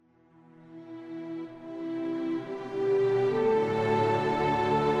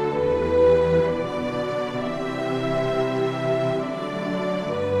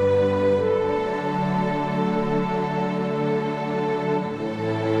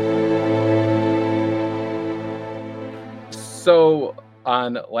So,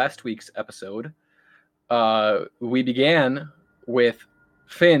 on last week's episode, we began with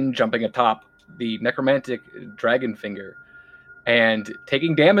Finn jumping atop the necromantic dragon finger and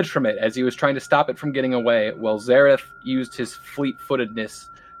taking damage from it as he was trying to stop it from getting away, while Zareth used his fleet-footedness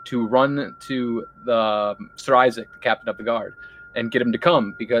to run to the Sir Isaac, the captain of the guard, and get him to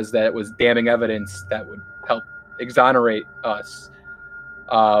come, because that was damning evidence that would help exonerate us.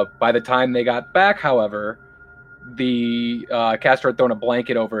 By the time they got back, however, the caster had thrown a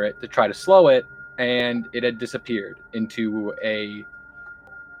blanket over it to try to slow it, and it had disappeared into a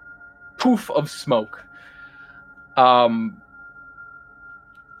poof of smoke.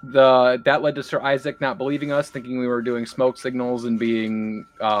 That led to Sir Isaac not believing us, thinking we were doing smoke signals and being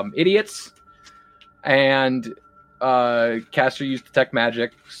idiots. And caster used detect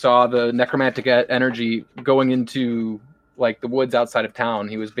magic, saw the necromantic energy going into like the woods outside of town.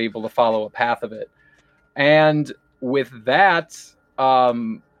 He was able to follow a path of it. And with that,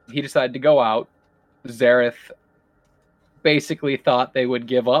 he decided to go out. Zareth basically thought they would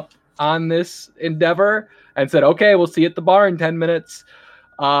give up on this endeavor and said, okay, we'll see you at the bar in 10 minutes.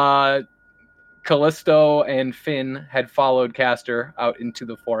 Callisto and Finn had followed Castor out into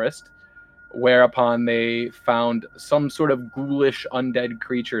the forest, whereupon they found some sort of ghoulish undead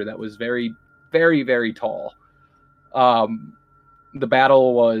creature that was very, very, very tall. The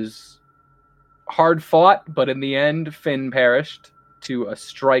battle was hard fought, but in the end, Finn perished to a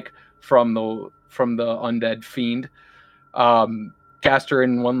strike from the undead fiend. Castor,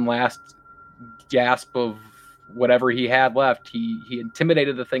 in one last gasp of whatever he had left, he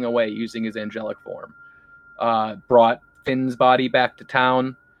intimidated the thing away using his angelic form. Brought Finn's body back to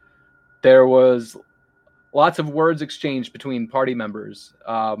town. There was lots of words exchanged between party members.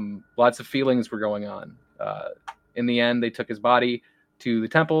 Lots of feelings were going on. In the end, they took his body to the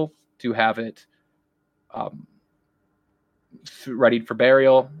temple to have it readied for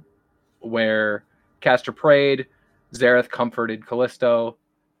burial, where Castor prayed, Zareth comforted Callisto,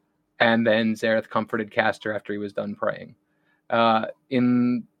 and then Zareth comforted Castor after he was done praying.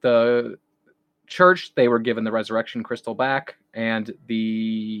 In the church, they were given the resurrection crystal back and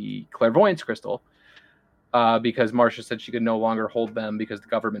the clairvoyance crystal, because Marcia said she could no longer hold them because the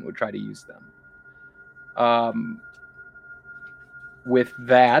government would try to use them. With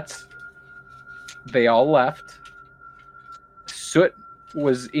that, they all left. Soot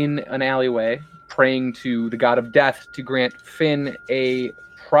was in an alleyway praying to the god of death to grant Finn a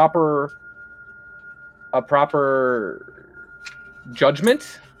proper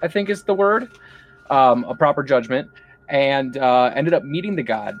judgment, I think is the word. A proper judgment, and ended up meeting the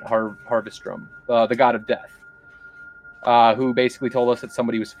god Harvestrum, the god of death, who basically told us that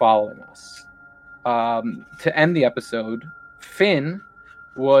somebody was following us. To end the episode, Finn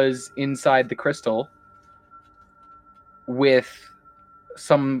was inside the crystal with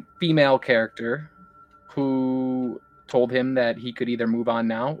some female character who told him that he could either move on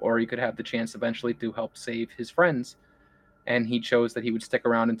now or he could have the chance eventually to help save his friends. And he chose that he would stick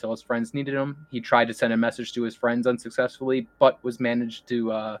around until his friends needed him. He tried to send a message to his friends unsuccessfully, but was managed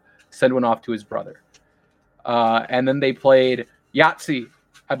to send one off to his brother. And then they played Yahtzee,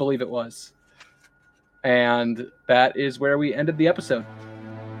 I believe it was. And that is where we ended the episode.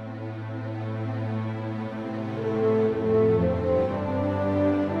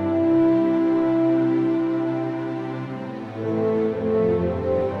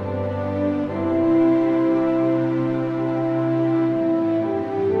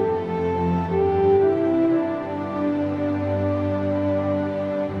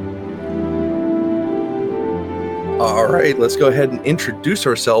 All right, let's go ahead and introduce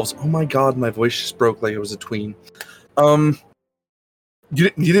ourselves. Oh my god, my voice just broke like it was a tween. You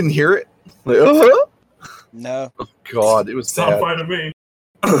didn't hear it? Like, No. Oh god, it was Sound bad. fine to me.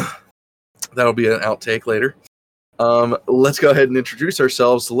 That'll be an outtake later. Let's go ahead and introduce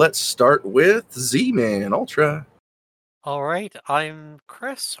ourselves. Let's start with Z-Man Ultra. All right, I'm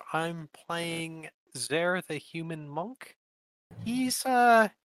Chris. I'm playing Zer, the human monk.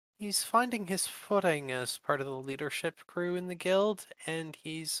 He's finding his footing as part of the leadership crew in the guild, and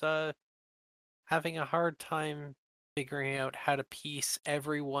he's having a hard time figuring out how to piece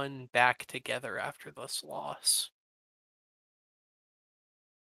everyone back together after this loss.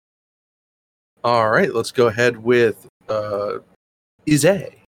 All right, let's go ahead with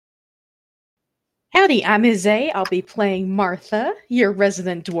Izay. Howdy, I'm Izay. I'll be playing Martha, your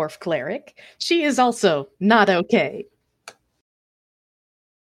resident dwarf cleric. She is also not okay.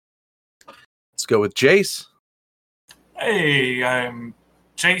 Let's go with Jace. Hey, I'm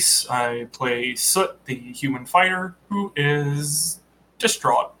Jace. I play Soot, the human fighter, who is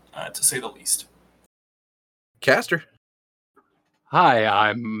distraught, to say the least. Caster. Hi,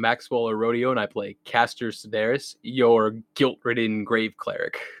 I'm Maxwell Rodeo, and I play Castor Sedaris, your guilt-ridden grave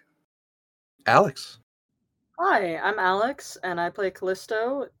cleric. Alex. Hi, I'm Alex, and I play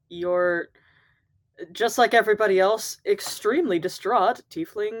Callisto, your, just like everybody else, extremely distraught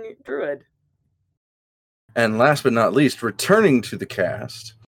tiefling druid. And last but not least, returning to the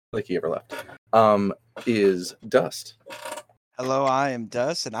cast, like he ever left, is Dust. Hello, I am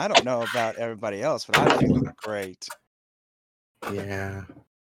Dust, and I don't know about everybody else, but I'm feeling great. Yeah.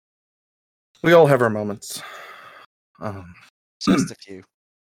 We all have our moments. Just a few.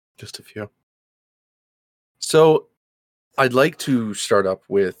 Just a few. So, I'd like to start up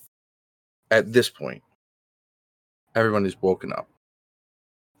with, at this point, everyone is woken up.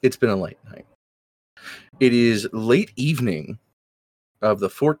 It's been a late night. It is late evening of the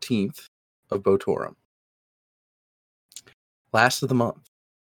 14th of Botorum. Last of the month.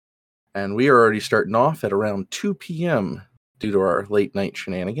 And we are already starting off at around 2 p.m. due to our late night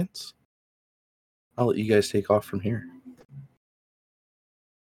shenanigans. I'll let you guys take off from here.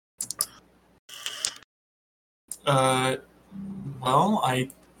 Well, I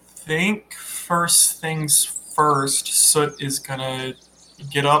think first things first, Soot is gonna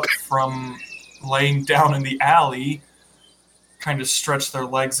get up from laying down in the alley, kind of stretch their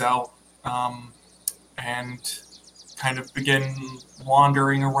legs out, and kind of begin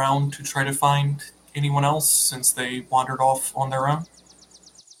wandering around to try to find anyone else since they wandered off on their own.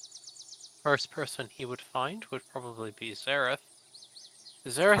 First person he would find would probably be Zareth.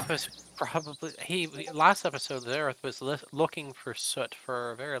 Zareth was probably last episode. Zareth was looking for Soot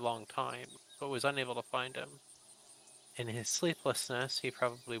for a very long time, but was unable to find him. In his sleeplessness, he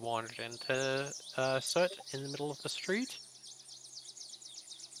probably wandered into Soot in the middle of the street.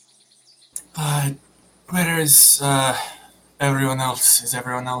 Where is everyone else? Is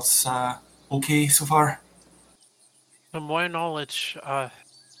everyone else okay so far? To my knowledge,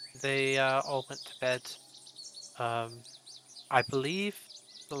 they all went to bed. I believe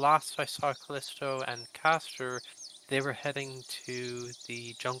the last I saw Callisto and Castor, they were heading to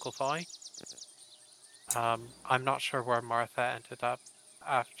the Jungle Vi. I'm not sure where Martha ended up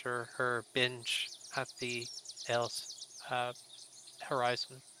after her binge at the Ales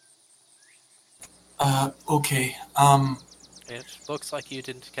Horizon. Okay. It looks like you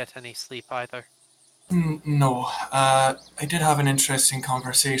didn't get any sleep either. No. I did have an interesting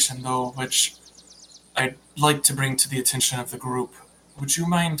conversation, though, which I'd like to bring to the attention of the group. Would you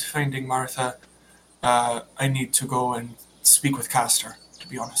mind finding Martha? I need to go and speak with Castor, to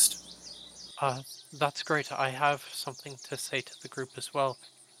be honest. That's great. I have something to say to the group as well.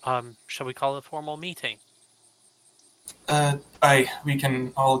 Shall we call it a formal meeting? We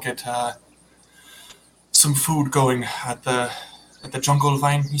can all get some food going at the Jungle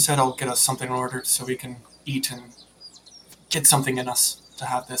Vine. He said I'll get us something ordered so we can eat and get something in us to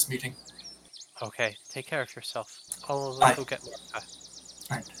have this meeting. Okay, take care of yourself. I'll go get Martha.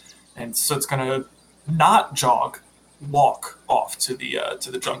 Right. And so it's gonna not jog, walk off to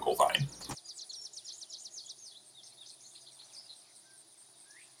the Jungle Vine.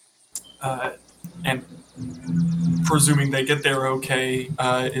 And presuming they get there okay,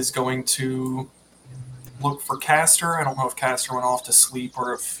 is going to look for Castor. I don't know if Castor went off to sleep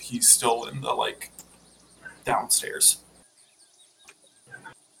or if he's still in the downstairs.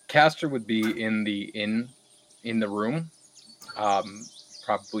 Castor would be in the room,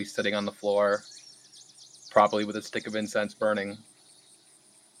 probably sitting on the floor, probably with a stick of incense burning,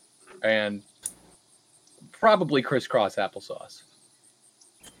 and probably crisscross applesauce.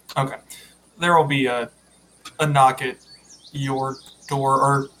 Okay. There will be a knock at your door.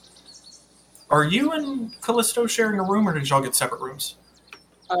 Or are you and Callisto sharing a room, or did y'all get separate rooms?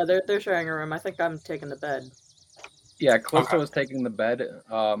 They're sharing a room. I think I'm taking the bed. Yeah, Callisto Okay. was taking the bed.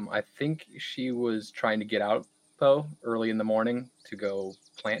 I think she was trying to get out, though, early in the morning to go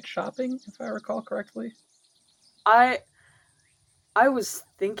plant shopping, if I recall correctly. I was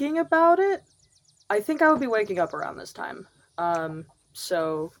thinking about it. I think I would be waking up around this time.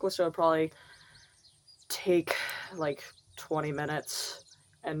 So Callisto would probably take 20 minutes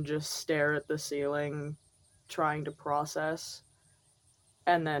and just stare at the ceiling, trying to process,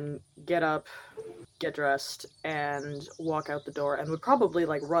 and then get up, get dressed, and walk out the door, and would probably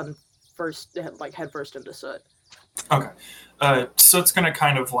run first, head first into Soot. Okay. So it's going to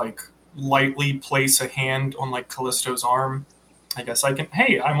kind of lightly place a hand on Callisto's arm. I guess I can,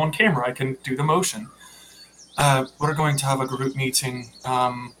 hey, I'm on camera. I can do the motion. We're going to have a group meeting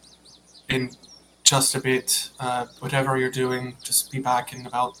in just a bit. Whatever you're doing, just be back in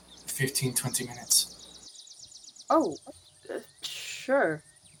about 15, 20 minutes. Oh, sure.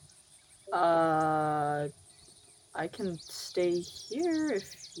 I can stay here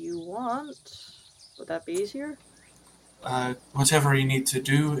if you want. Would that be easier? Whatever you need to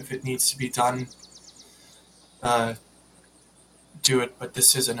do, if it needs to be done, do it. But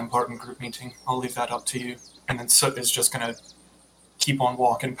this is an important group meeting. I'll leave that up to you. And then Soot is just gonna keep on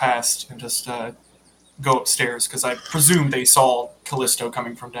walking past and just go upstairs because I presume they saw Callisto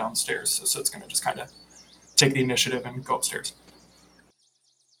coming from downstairs. So Soot's gonna just kind of take the initiative and go upstairs.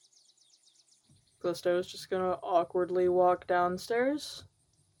 Callisto is just gonna awkwardly walk downstairs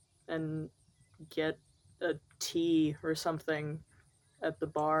and get a tea or something at the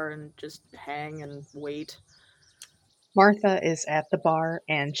bar and just hang and wait. Martha is at the bar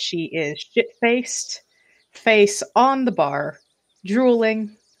and she is shit-faced, face on the bar,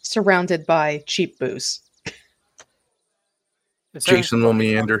 drooling, surrounded by cheap booze. Jason will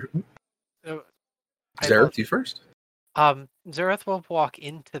meander. Zareth, you first. Zareth will walk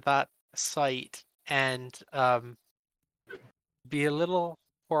into that site and be a little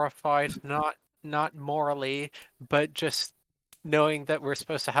horrified, not morally, but just knowing that we're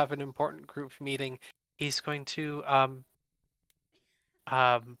supposed to have an important group meeting. He's going to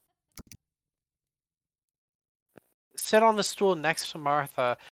sit on the stool next to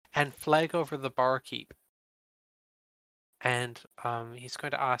Martha and flag over the barkeep. And he's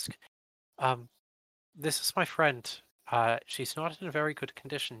going to ask, this is my friend. She's not in a very good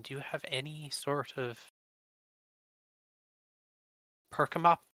condition. Do you have any sort of perk 'em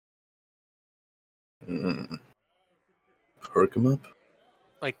up? Perk him up?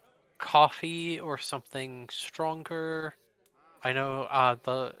 Like coffee or something stronger? I know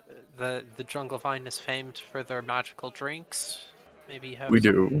the Jungle Vine is famed for their magical drinks. Maybe you have We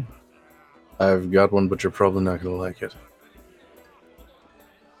some- do. I've got one, but you're probably not going to like it.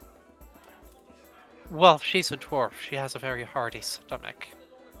 Well, she's a dwarf. She has a very hearty stomach.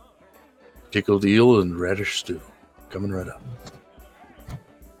 Pickled eel and radish stew. Coming right up.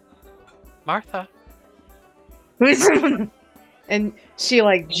 Martha, And she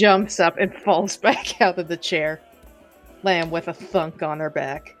like jumps up and falls back out of the chair, laying with a thunk on her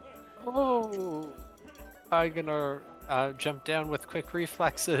back. oh, I'm gonna jump down with quick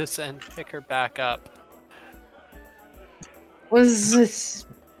reflexes and pick her back up. Was this?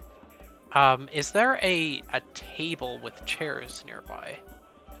 Is there a table with chairs nearby,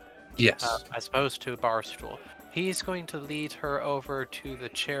 Yes. as opposed to a bar stool? He's going to lead her over to the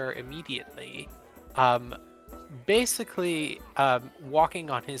chair immediately. Basically, walking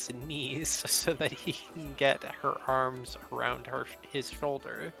on his knees so that he can get her arms around his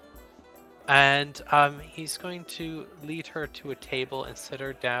shoulder. And he's going to lead her to a table and sit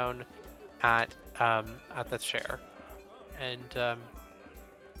her down at the chair. And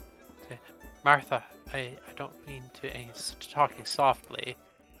say, Martha, I don't mean to. He's talking softly,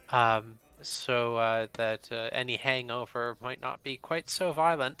 so that any hangover might not be quite so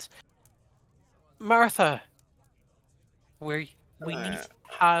violent. Martha, we need to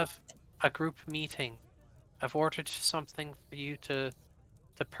have a group meeting. I've ordered something for you to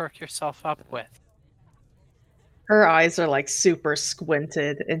perk yourself up with. Her eyes are like super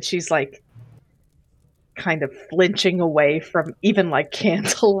squinted, and she's like kind of flinching away from even like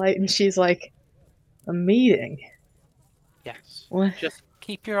candlelight, and she's like, "A meeting? Yes. What?" Just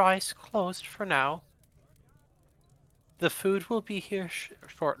keep your eyes closed for now. The food will be here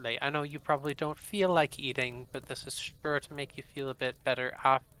shortly. I know you probably don't feel like eating, but this is sure to make you feel a bit better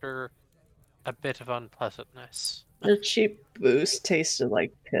after a bit of unpleasantness. Her cheap booze tasted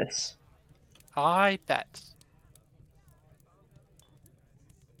like piss. I bet.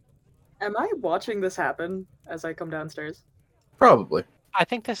 Am I watching this happen as I come downstairs? Probably. I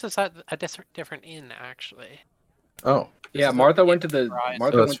think this is a different inn, actually. Oh. Yeah, is Martha the went to the Enterprise.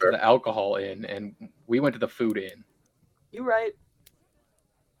 Martha That's went fair. to the alcohol inn, and we went to the food inn. You right.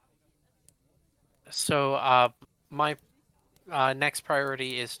 So, my next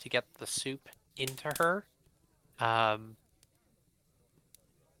priority is to get the soup into her.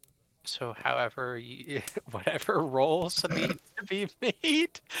 So, however, whatever rolls need to be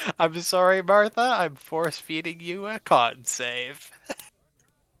made. I'm sorry, Martha. I'm force feeding you a con save.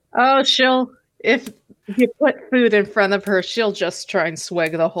 Oh, if you put food in front of her, she'll just try and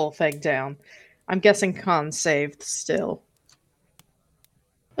swig the whole thing down. I'm guessing con saved still.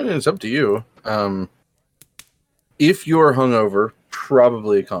 I mean, it's up to you. If you're hungover,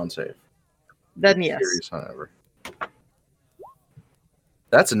 probably a con save. Then yes. Serious hungover.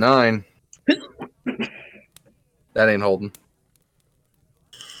 That's a 9. That ain't holding.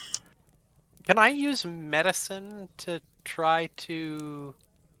 Can I use medicine to try to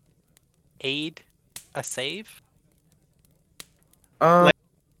aid a save?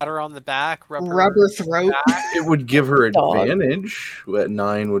 Pat her on the back, Rubber throat. back. It would give her Dog. advantage. At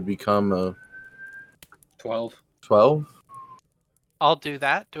 9 would become a 12. 12. I'll do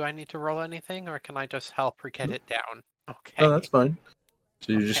that. Do I need to roll anything, or can I just help her get it down? Okay. Oh, that's fine.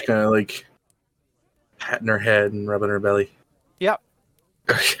 So you're just Okay. kind of like patting her head and rubbing her belly. Yep.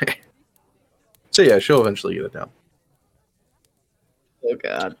 Okay. So yeah, she'll eventually get it down. Oh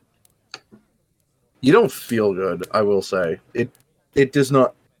god. You don't feel good, I will say. It does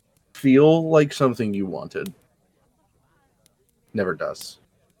not feel like something you wanted. Never does.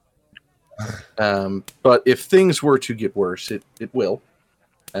 But if things were to get worse, it will.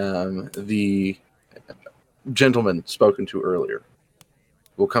 The gentleman spoken to earlier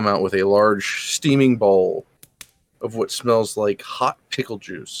will come out with a large steaming bowl of what smells like hot pickle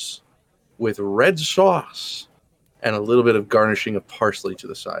juice with red sauce and a little bit of garnishing of parsley to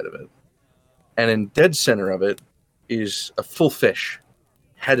the side of it. And in dead center of it is a full fish,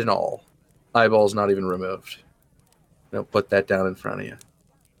 head and all, eyeballs not even removed. Now put that down in front of you.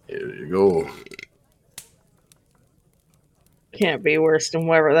 Here you go. Can't be worse than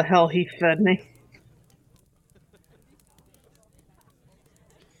whatever the hell he fed me.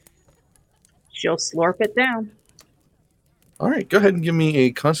 She'll slurp it down. All right, go ahead and give me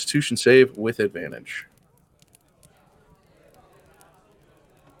a Constitution save with advantage.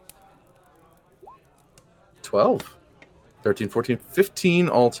 12, 13, 14, 15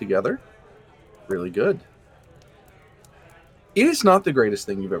 altogether. Really good. It is not the greatest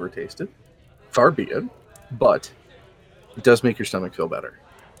thing you've ever tasted. Far be it. But it does make your stomach feel better.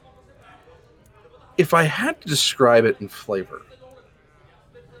 If I had to describe it in flavor,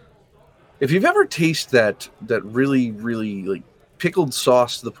 if you've ever tasted that really, really like pickled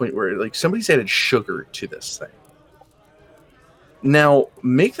sauce to the point where like somebody's added sugar to this thing. Now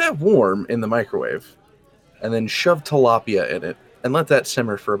make that warm in the microwave and then shove tilapia in it and let that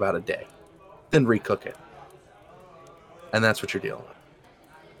simmer for about a day. Then recook it. And that's what you're dealing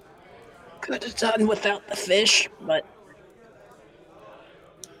with. Could have done without the fish, but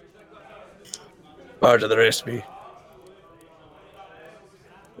Part of the recipe.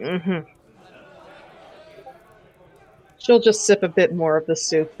 she'll just sip a bit more of the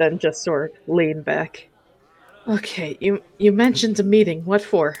soup, then just sort of lean back. Okay, you mentioned a meeting. What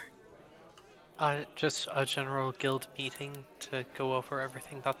for? Just a general guild meeting to go over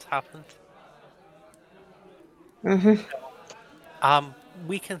everything that's happened.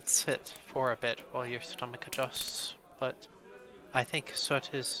 We can sit for a bit while your stomach adjusts, but I think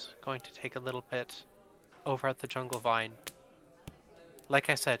Soot is going to take a little bit over at the Jungle Vine. Like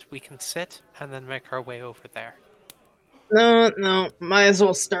I said, we can sit and then make our way over there. No, might as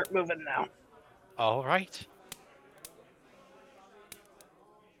well start moving now. All right.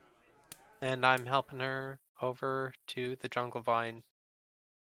 And I'm helping her over to the Jungle Vine.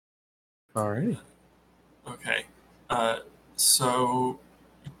 Alrighty. Okay. So,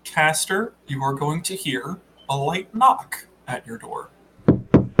 Caster, you are going to hear a light knock at your door.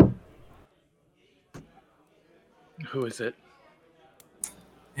 Who is it?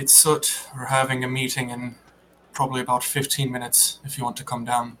 It's Soot. We're having a meeting in probably about 15 minutes if you want to come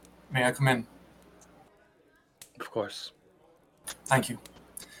down. May I come in? Of course. Thank you.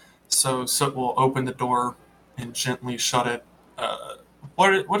 So Soot will open the door and gently shut it.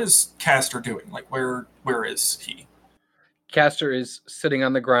 What is Caster doing? Like, where is he? Caster is sitting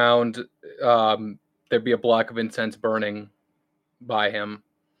on the ground. There'd be a block of incense burning by him.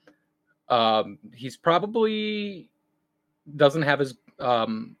 He's probably doesn't have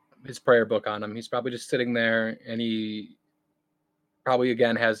his prayer book on him. He's probably just sitting there, and he probably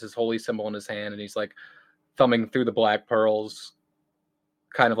again has his holy symbol in his hand, and he's like thumbing through the black pearls,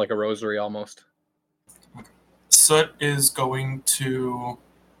 kind of like a rosary almost. Soot is going to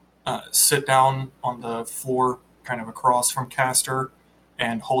sit down on the floor, kind of across from Caster,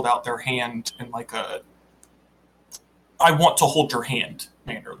 and hold out their hand in like a "I want to hold your hand"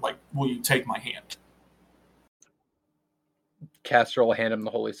 manner. Like, will you take my hand? Caster will hand him the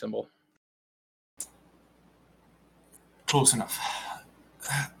holy symbol. Close enough.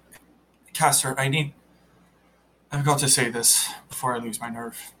 Caster, I've got to say this before I lose my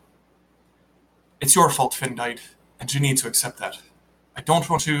nerve. It's your fault Finn died, and you need to accept that. I don't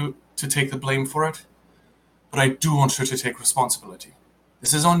want you to take the blame for it, but I do want you to take responsibility.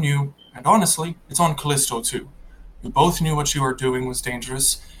 This is on you, and honestly, it's on Callisto too. You both knew what you were doing was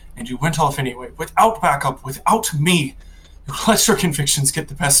dangerous, and you went off anyway, without backup, without me. You let your convictions get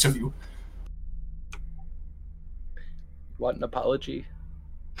the best of you. Want an apology?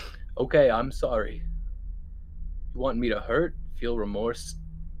 Okay, I'm sorry. You want me to hurt, feel remorse,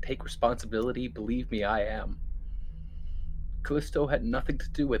 take responsibility? Believe me, I am. Callisto had nothing to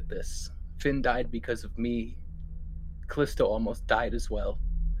do with this. Finn died because of me. Callisto almost died as well.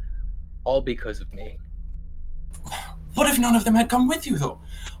 All because of me. What if none of them had come with you, though?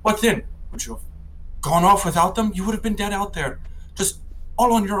 What then? Would you have gone off without them? You would have been dead out there. Just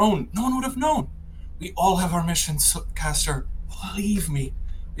all on your own. No one would have known. We all have our missions, Caster. Believe me.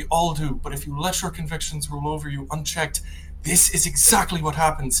 We all do. But if you let your convictions rule over you unchecked, this is exactly what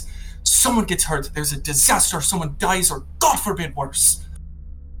happens. Someone gets hurt, there's a disaster, someone dies, or God forbid worse.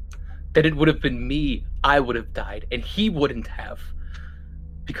 Then it would have been me. I would have died, and he wouldn't have.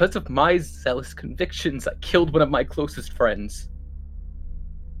 Because of my zealous convictions, I killed one of my closest friends.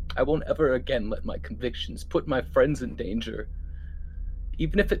 I won't ever again let my convictions put my friends in danger,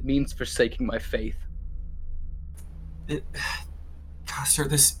 even if it means forsaking my faith. Caster,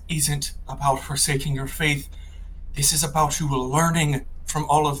 this isn't about forsaking your faith. This is about you learning from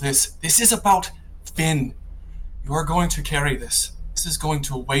all of this. This is about Finn. You are going to carry this. This is going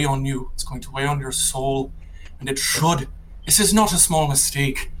to weigh on you. It's going to weigh on your soul. And it should. This is not a small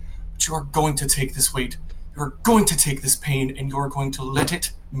mistake. But you are going to take this weight. You are going to take this pain, and you are going to let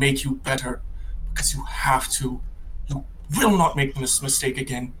it make you better. Because you have to. You will not make this mistake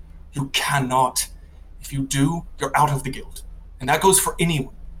again. You cannot. If you do, you're out of the guild. And that goes for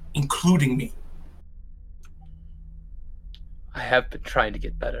anyone, including me. I have been trying to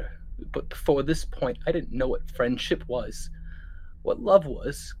get better, but before this point, I didn't know what friendship was, what love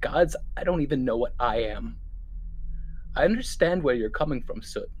was. Gods, I don't even know what I am. I understand where you're coming from,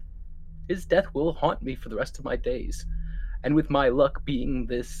 Soot. His death will haunt me for the rest of my days, and with my luck being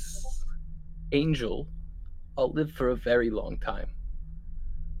this angel, I'll live for a very long time.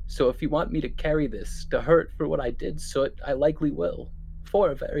 So if you want me to carry this, to hurt for what I did, Soot, I likely will,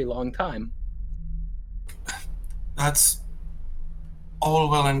 for a very long time. That's all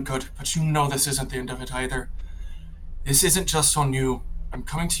well and good, but you know this isn't the end of it either. This isn't just on you. I'm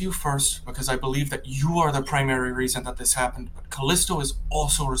coming to you first because I believe that you are the primary reason that this happened, but Callisto is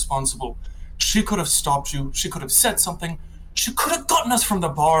also responsible. She could have stopped you, she could have said something, she could have gotten us from the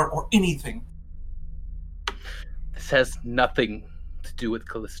bar or anything. This has nothing to do with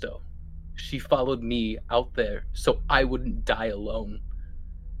Callisto. She followed me out there so I wouldn't die alone.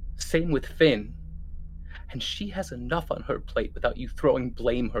 Same with Finn. And she has enough on her plate without you throwing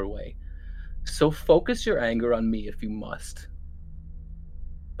blame her way. So focus your anger on me if you must.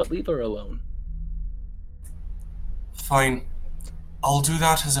 But leave her alone. Fine. I'll do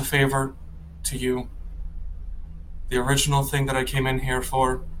that as a favor to you. The original thing that I came in here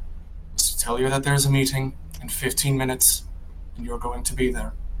for was to tell you that there's a meeting in 15 minutes, and you're going to be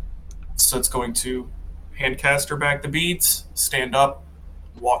there. So it's going to hand Caster back the beads, stand up,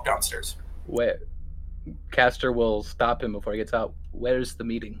 walk downstairs. Where? Caster will stop him before he gets out. Where's the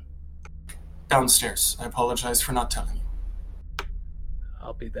meeting? Downstairs. I apologize for not telling you.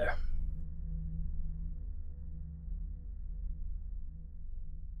 I'll be there.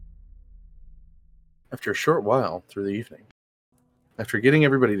 After a short while through the evening, after getting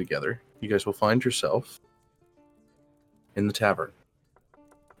everybody together, you guys will find yourself in the tavern.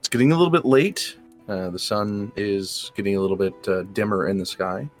 It's getting a little bit late. The sun is getting a little bit dimmer in the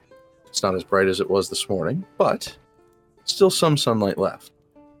sky. It's not as bright as it was this morning, but still some sunlight left.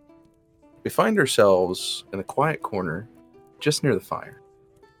 We find ourselves in a quiet corner just near the fire.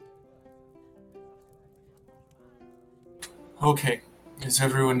 Okay. Is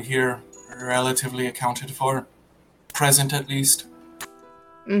everyone here relatively accounted for? Present, at least?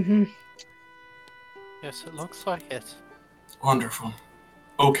 Mm-hmm. Yes, it looks like it. Wonderful.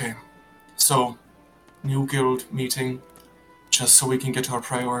 Okay. So, new guild meeting, just so we can get our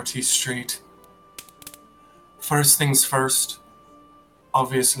priorities straight. First things first.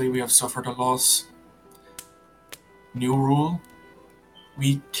 Obviously, we have suffered a loss. New rule.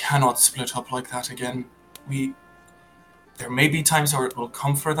 We cannot split up like that again. There may be times where it will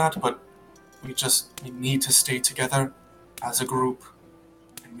come for that, but we need to stay together as a group.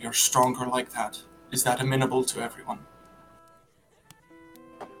 And we are stronger like that. Is that amenable to everyone?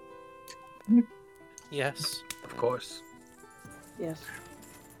 Yes. Of course. Yes.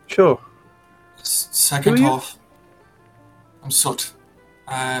 Sure. Second Who are you? off, I'm Soot.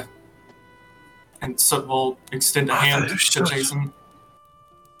 And Soot will extend a hand there's to Soot. Jason.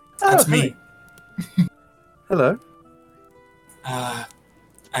 Oh, That's me. Hello. I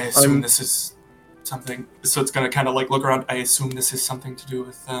assume I'm- this is something. So it's gonna kind of like look around. I assume this is something to do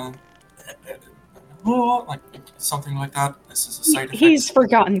with like something like that. This is a side effect. He's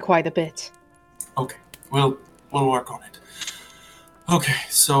forgotten quite a bit. Okay, we'll work on it. Okay,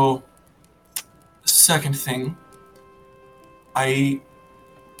 so second thing,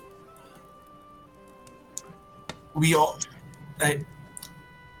 I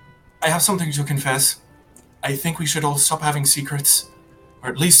have something to confess. I think we should all stop having secrets, or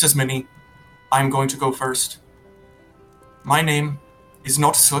at least as many. I'm going to go first. My name is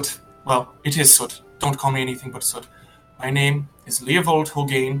not Soot. Well, it is Soot. Don't call me anything but Soot. My name is Leovold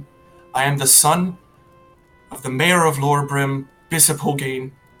Holgain. I am the son of the mayor of Lorebrim, Bishop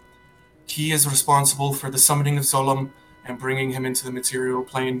Holgain. He is responsible for the summoning of Zolom and bringing him into the material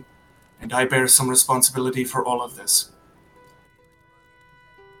plane, and I bear some responsibility for all of this.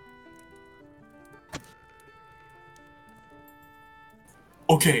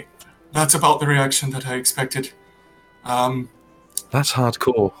 Okay, that's about the reaction that I expected. That's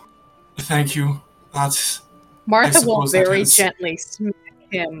hardcore. Thank you. That's... Martha will suppose that very is- gently smack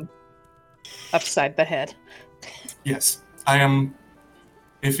him upside the head. Yes, I am...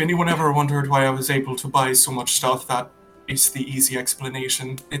 If anyone ever wondered why I was able to buy so much stuff, that is the easy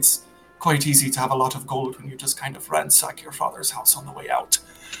explanation. It's quite easy to have a lot of gold when you just kind of ransack your father's house on the way out.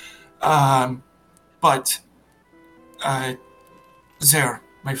 But... Zer,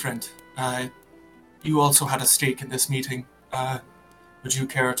 my friend, you also had a stake in this meeting. Would you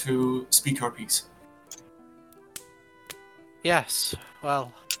care to speak your piece? Yes,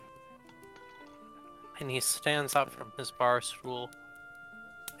 well... And he stands up from his bar stool,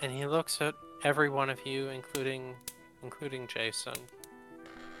 and he looks at every one of you, including Jason.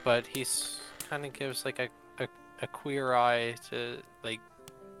 But he's kind of gives like a queer eye to like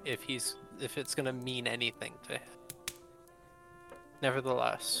if it's gonna mean anything to him.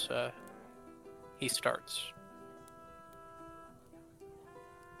 Nevertheless, he starts.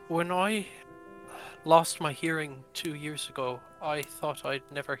 When I lost my hearing 2 years ago, I thought I'd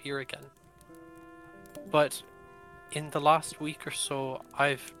never hear again. But in the last week or so,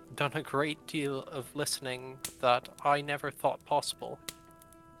 I've done a great deal of listening that I never thought possible.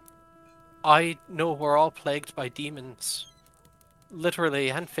 I know we're all plagued by demons, literally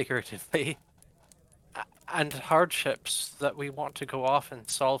and figuratively, and hardships that we want to go off and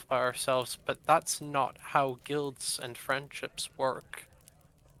solve by ourselves, but that's not how guilds and friendships work.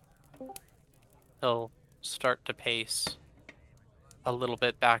 He'll start to pace a little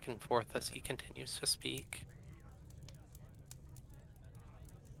bit back and forth as he continues to speak.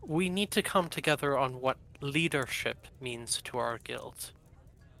 We need to come together on what leadership means to our guild.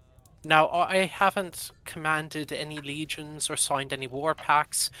 Now, I haven't commanded any legions or signed any war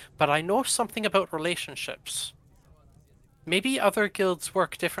pacts, but I know something about relationships. Maybe other guilds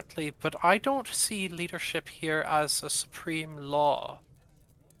work differently, but I don't see leadership here as a supreme law.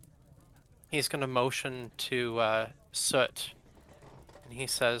 He's going to motion to Soot, and he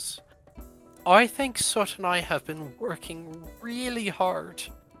says, I think Soot and I have been working really hard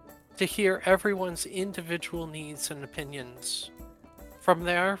to hear everyone's individual needs and opinions. From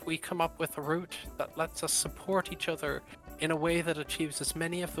there, we come up with a route that lets us support each other in a way that achieves as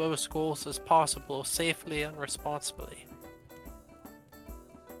many of those goals as possible, safely and responsibly.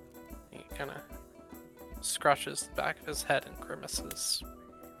 He kind of scratches the back of his head and grimaces.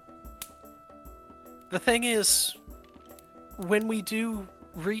 The thing is, when we do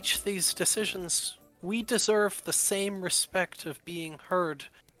reach these decisions, we deserve the same respect of being heard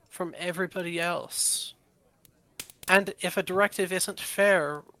from everybody else. And if a directive isn't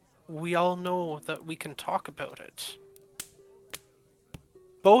fair, we all know that we can talk about it.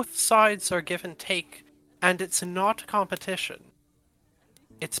 Both sides are give and take, and it's not competition.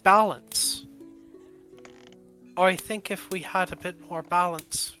 It's balance. I think if we had a bit more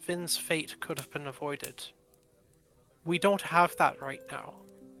balance, Finn's fate could have been avoided. We don't have that right now,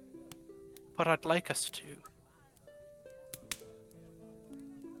 but I'd like us to.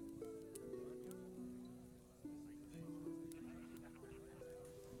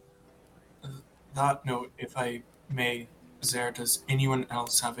 That note, if I may, Zer, does anyone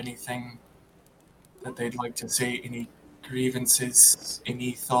else have anything that they'd like to say? Any grievances,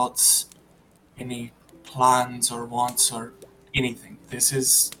 any thoughts, any plans or wants or anything? This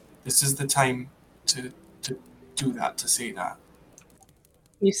is the time to do that, to say that.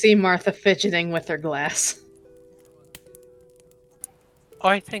 You see Martha fidgeting with her glass.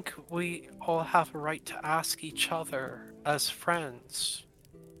 I think we all have a right to ask each other as friends.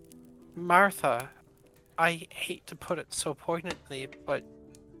 Martha, I hate to put it so poignantly, but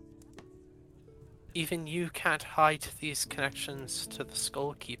even you can't hide these connections to the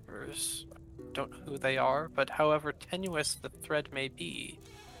Skull Keepers. Don't know who they are, but however tenuous the thread may be,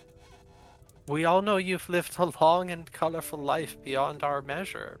 we all know you've lived a long and colorful life beyond our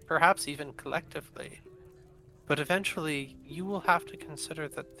measure, perhaps even collectively. But eventually, you will have to consider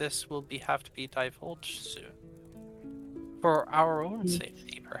that this will have to be divulged soon. For our own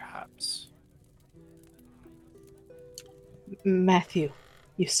safety, perhaps. Matthew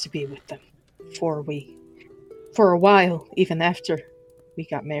used to be with them for a while, even after we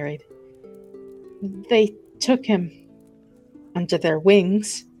got married. They took him under their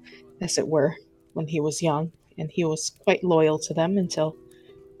wings, as it were, when he was young, and he was quite loyal to them until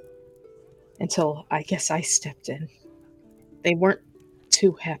I guess I stepped in. They weren't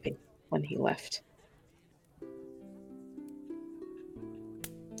too happy when he left.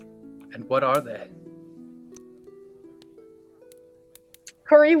 And what are they?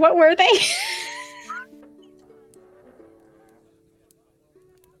 Corey, what were they?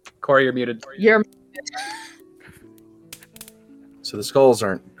 Corey, you're muted. You're So the Skulls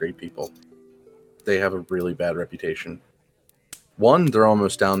aren't great people. They have a really bad reputation. One, they're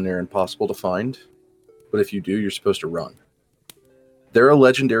almost down there impossible to find, but if you do, you're supposed to run. They're a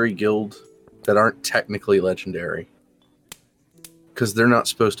legendary guild that aren't technically legendary because they're not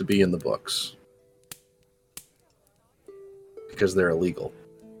supposed to be in the books because they're illegal.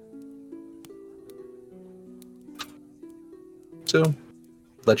 So,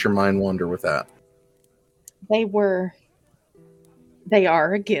 let your mind wander with that. They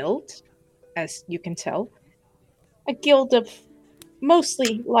are a guild, as you can tell. A guild of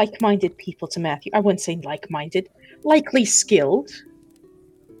mostly like-minded people to Matthew. I wouldn't say like-minded, likely skilled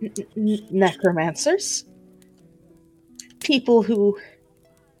necromancers. People who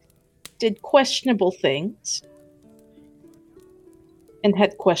did questionable things and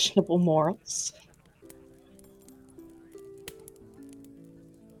had questionable morals.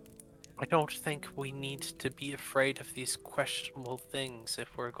 I don't think we need to be afraid of these questionable things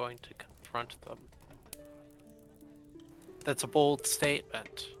if we're going to confront them. That's a bold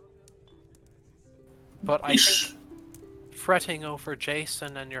statement. But I think fretting over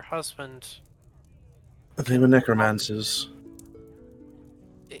Jason and your husband, They were necromancers.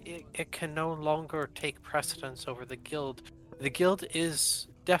 it can no longer take precedence over the guild. The guild is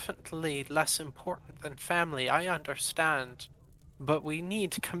definitely less important than family, I understand. But we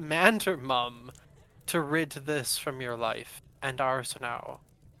need Commander Mum to rid this from your life and ours now.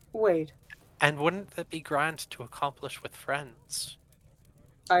 Wait, And wouldn't that be grand to accomplish with friends?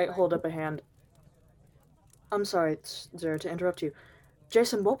 I hold up a hand. I'm sorry, Zara, to interrupt you.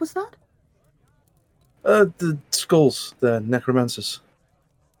 Jason, what was that? The Skulls, the necromancers.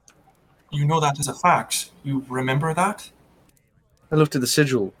 You know that as a fact. You remember that? I looked at the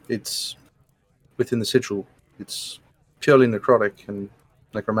sigil. It's within the sigil. It's purely necrotic and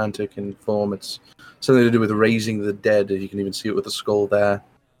necromantic in form. It's something to do with raising the dead. You can even see it with the skull there.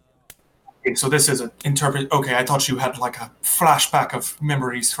 Okay, so this is an interpret. Okay, I thought you had like a flashback of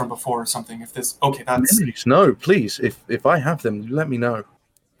memories from before or something. If this, okay, that's Memories? No, please. If I have them, let me know.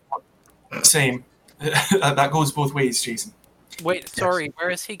 same. That goes both ways, Jason. Wait, sorry,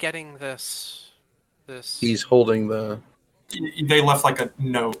 where is he getting this? He's holding the. They left like a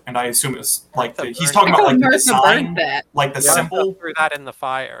note, and I assume it's like Martha he's burned talking about like the Martha design, burned that. like the Yeah, symbol. threw that in the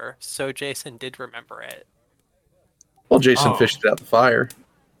fire, so Jason did remember it. Well, Jason Oh. fished it out the fire.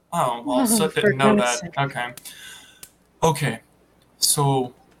 Oh, well, so Oh, for didn't know goodness that. sake. Okay. Okay.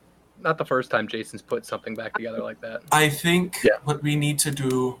 So Not the first time Jason's put something back together like that. I think Yeah. what we need to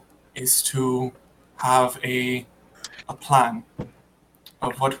do is to have a plan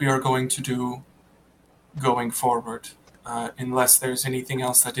of what we are going to do going forward, unless there's anything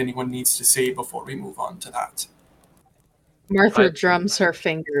else that anyone needs to say before we move on to that. Martha I- drums her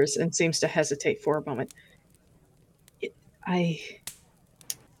fingers and seems to hesitate for a moment.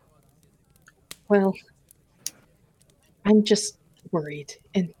 Well, I'm just worried.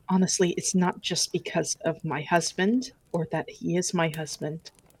 And honestly, it's not just because of my husband or that he is my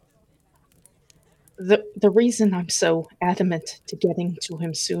husband. The reason I'm so adamant to getting to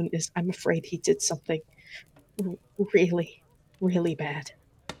him soon is I'm afraid he did something really, really bad.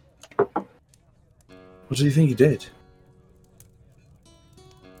 What do you think he did?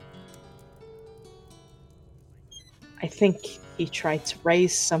 I think he tried to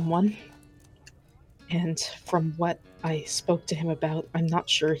raise someone, and from what I spoke to him about, I'm not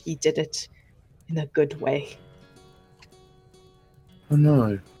sure he did it in a good way. Oh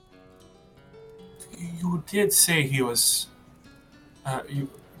no. You did say he was. You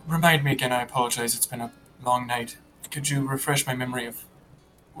remind me again. I apologize. It's been a long night. Could you refresh my memory of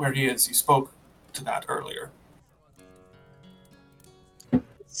where he is? You spoke to that earlier.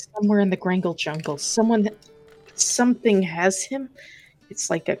 Somewhere in the Grangle jungle, something has him. It's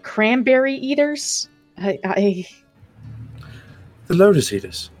like a cranberry eaters. I The Lotus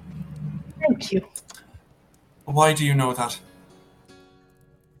Eaters. thank you. Why do you know that?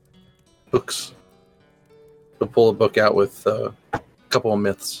 Books. He'll pull a book out with a couple of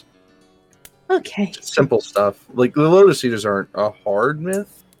myths. Okay. Simple stuff. Like the Lotus Eaters aren't a hard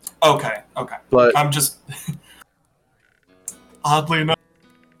myth, Okay. but I'm just oddly enough.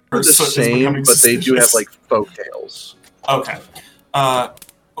 they're the Soot is same. becoming But they do have suspicious. like folk tales. Okay.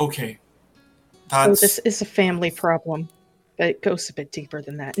 Okay. Oh, That's this is a family problem, but it goes a bit deeper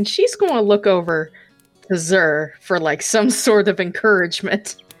than that. And she's going to look over to Zur for like some sort of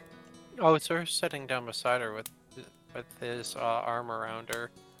encouragement. Oh, Zer's sitting down beside her with his arm around her.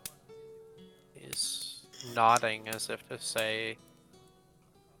 He's nodding as if to say,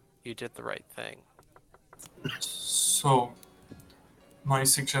 "You did the right thing." so. My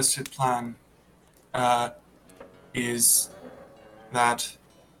suggested plan is that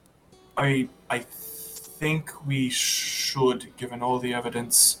I think we should, given all the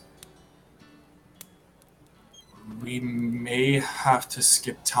evidence, we may have to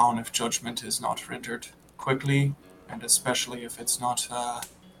skip town if judgment is not rendered quickly, and especially if it's not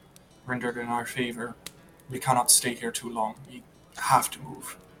rendered in our favor. We cannot stay here too long. We have to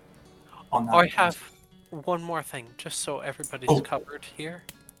move on that. I have one more thing, just so everybody's Oh. covered here.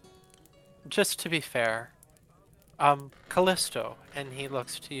 Just to be fair, Callisto, and he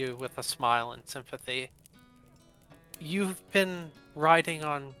looks to you with a smile and sympathy. You've been riding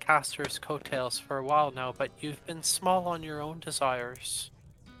on Castor's coattails for a while now, but you've been small on your own desires.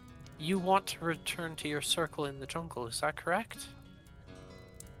 You want to return to your circle in the jungle, is that correct?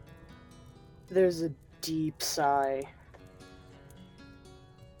 There's a deep sigh.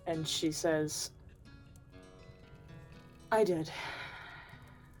 And she says, I did.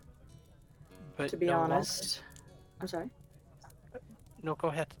 But To be no longer- honest. I'm sorry. No, go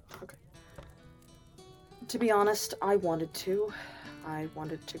ahead. To be honest, I wanted to. I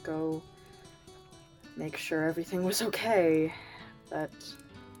wanted to go make sure everything was okay. But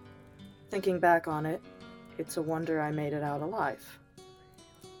thinking back on it, it's a wonder I made it out alive.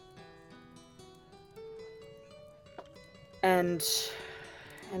 And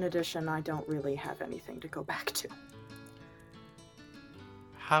in addition, I don't really have anything to go back to.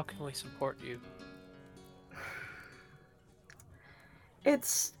 How can we support you?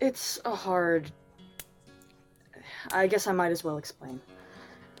 It's a hard... I guess I might as well explain.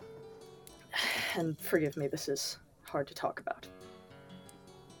 And forgive me, this is hard to talk about.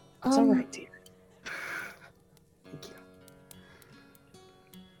 It's all right, dear. Thank you.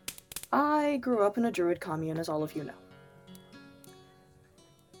 I grew up in a druid commune, as all of you know.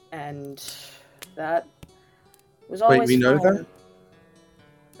 And that was always we know fun.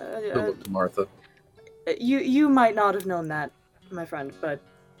 I look to Martha. You might not have known that, my friend, but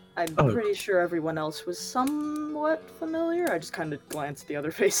I'm Oh. pretty sure everyone else was somewhat familiar. I just kind of glanced at the other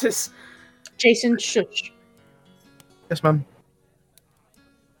faces. Jason, shush. Yes, ma'am.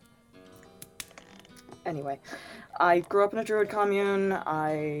 Anyway, I grew up in a druid commune.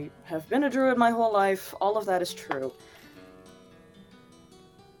 I have been a druid my whole life. All of that is true.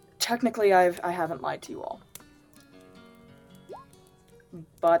 Technically, I haven't lied to you all.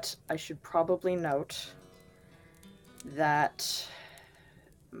 But I should probably note that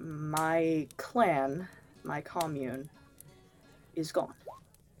my clan, my commune, is gone.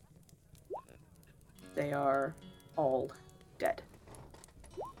 They are all dead.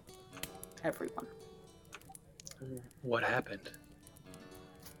 Everyone. What happened?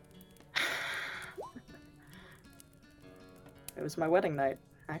 It was my wedding night,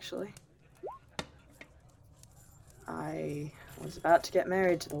 actually. I was about to get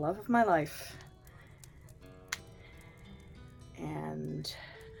married to the love of my life. And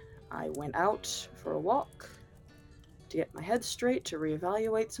I went out for a walk to get my head straight, to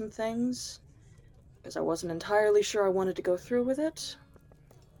reevaluate some things, because I wasn't entirely sure I wanted to go through with it.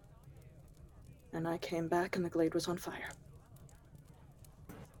 And I came back and the glade was on fire.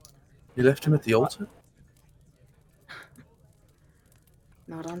 You left him at the altar?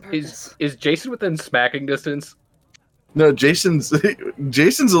 Not on purpose. Is Jason within smacking distance? No, Jason's a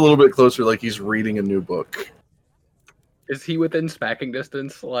little bit closer, like he's reading a new book. Is he within smacking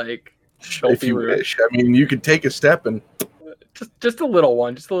distance? Like, don't If be you rude. wish. I mean, you could take a step and Just a little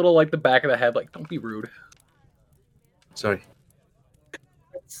one, just a little like the back of the head. Like, don't be rude. sorry.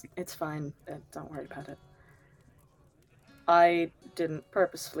 It's fine. Don't worry about it. I didn't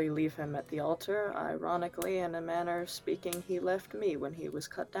purposefully leave him at the altar. Ironically, in a manner of speaking, he left me when he was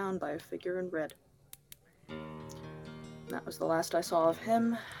cut down by a figure in red. That was the last I saw of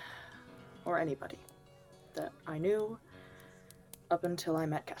him, or anybody that I knew, up until I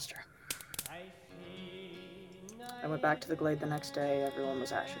met Castor. I went back to the glade the next day. Everyone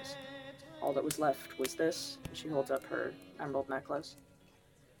was ashes. All that was left was this. She holds up her emerald necklace.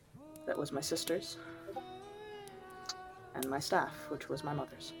 That was my sister's. And my staff, which was my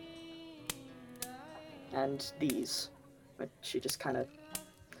mother's. and these. But she just kind of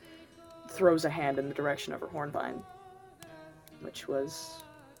throws a hand in the direction of her hornvine, which was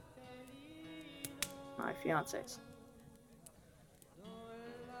my fiance's.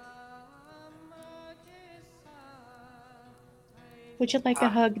 Would you like a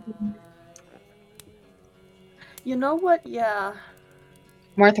hug? You know what? Yeah.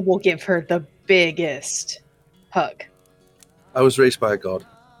 Martha will give her the biggest hug. I was raised by a god.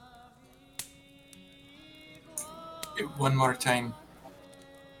 One more time.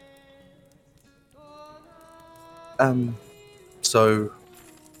 So,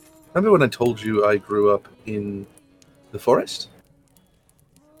 remember when I told you I grew up in the forest?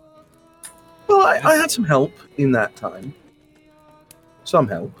 Well, I had some help in that time. Some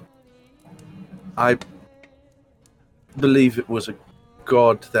help. I believe it was a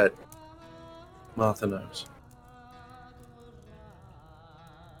god that Martha knows.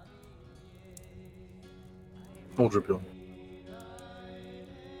 Aldribune.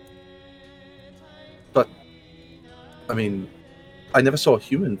 But, I mean, I never saw a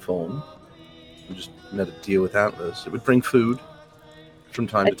human form. I just met a deer with antlers. It would bring food from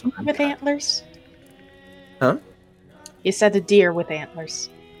time A to deer time. with antlers? Huh? You said a deer with antlers.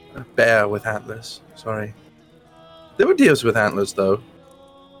 A bear with antlers. Sorry. There were deers with antlers, though.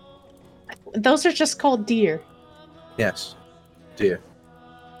 Those are just called deer. Yes. Deer.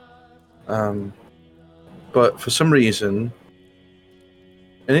 But for some reason,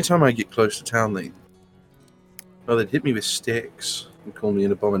 anytime I get close to town, they'd hit me with sticks and call me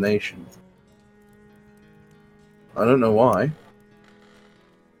an abomination. I don't know why.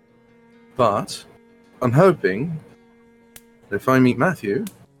 But I'm hoping that if I meet Matthew,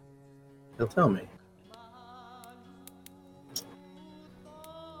 he'll tell me.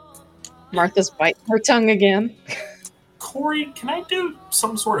 Martha's biting her tongue again. Corey, can I do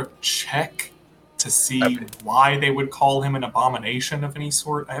some sort of check to see Okay. why they would call him an abomination of any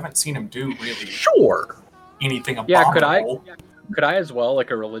sort? I haven't seen him do really Sure. anything Yeah, abominable. could I as well,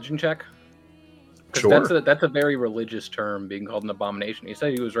 like a religion check? 'Cause Sure. that's a very religious term, being called an abomination. He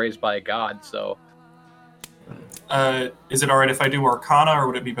said he was raised by a god, so Is it alright if I do Arcana, or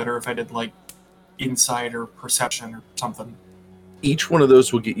would it be better if I did like Insight or Perception or something? Each one of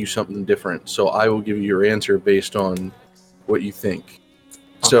those will get you something different, so I will give you your answer based on what you think.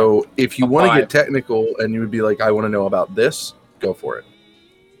 So if you A want to 5. get technical and you would be like, I want to know about this, go for it.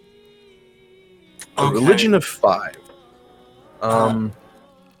 A Okay. religion of 5.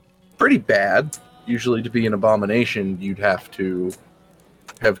 Pretty bad. Usually to be an abomination, you'd have to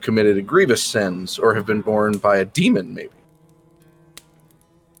have committed a grievous sins or have been born by a demon, maybe.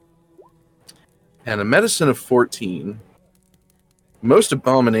 And a medicine of 14. Most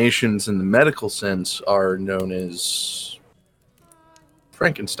abominations in the medical sense are known as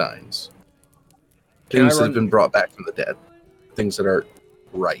Frankensteins. Can I Things that have run- been brought back from the dead. Things that are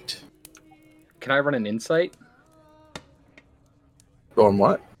right. can I run an insight On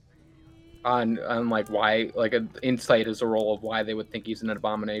what? on like why, like an insight is a role of why they would think he's an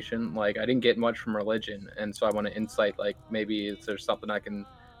abomination? Like I didn't get much from religion, and so I want to insight, like maybe is there something I can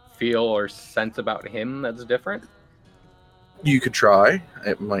feel or sense about him that's different? You could try.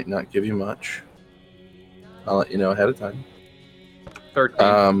 It might not give you much. I'll let you know ahead of time.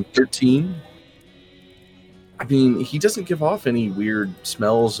 13. 13. I mean, he doesn't give off any weird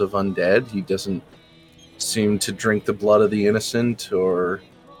smells of undead. He doesn't seem to drink the blood of the innocent or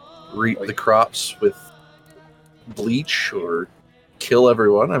reap the crops with bleach or kill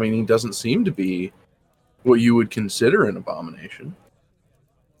everyone. I mean, he doesn't seem to be what you would consider an abomination.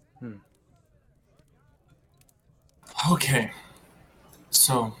 Okay.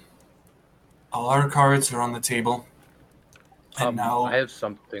 So, all our cards are on the table. And now, I have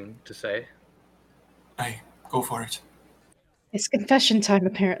something to say. I go for it. It's confession time,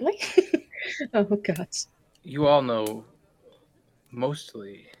 apparently. Oh, God. You all know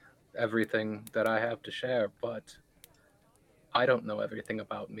mostly everything that I have to share, but I don't know everything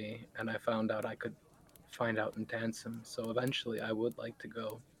about me, and I found out I could find out in Dansom, so eventually I would like to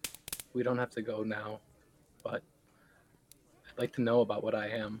go. We don't have to go now, but I'd like to know about what I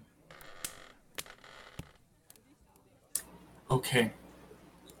am. Okay.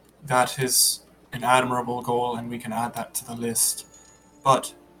 That is an admirable goal, and we can add that to the list.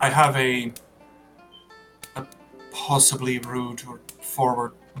 But I have a possibly rude or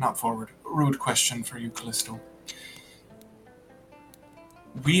rude question for you, Callisto.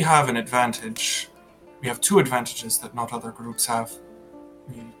 We have an advantage. We have 2 advantages that not other groups have.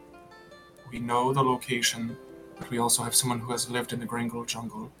 We know the location, but we also have someone who has lived in the Gringle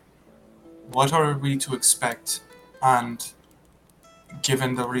jungle. What are we to expect? And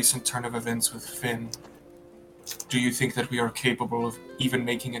given the recent turn of events with Finn, do you think that we are capable of even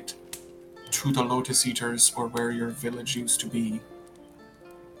making it to the Lotus Eaters or where your village used to be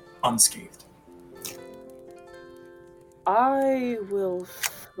unscathed? I will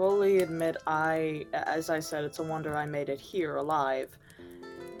fully admit as I said, it's a wonder I made it here alive.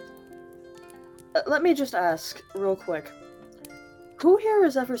 Let me just ask, real quick. Who here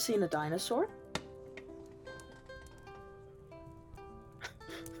has ever seen a dinosaur?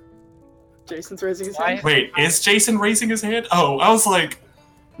 Jason's raising his hand. Wait, is Jason raising his hand? Oh, I was like...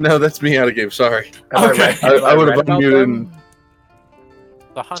 No, that's me out of game. Sorry. Okay. I would have read about unmuted them? and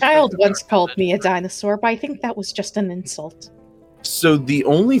The hunters Child are once called limited. me a dinosaur, but I think that was just an insult. So the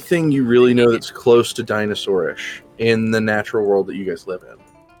only thing you really know that's close to dinosaurish in the natural world that you guys live in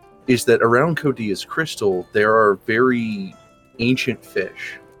is that around Codia's crystal there are very ancient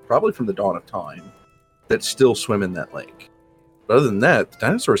fish, probably from the dawn of time, that still swim in that lake. But other than that, the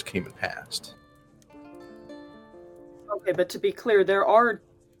dinosaurs came and passed. Okay, but to be clear, there are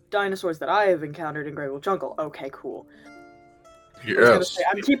dinosaurs that I have encountered in Greywood Jungle. Okay, cool. I was gonna Yes. say,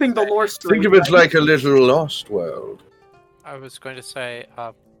 I'm keeping the lore straight. Think of it right? like a little lost world. I was going to say,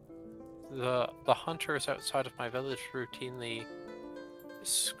 the hunters outside of my village routinely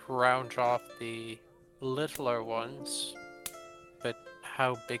scrounge off the littler ones, but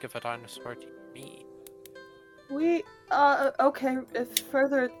how big of a dinosaur do you mean? Okay, a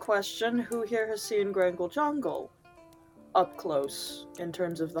further question, who here has seen Greywood Jungle? Up close, in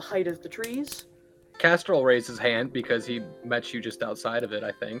terms of the height of the trees? Castrol raised his hand because he met you just outside of it,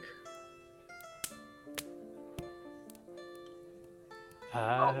 I think.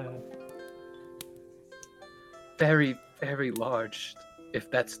 Very, very large,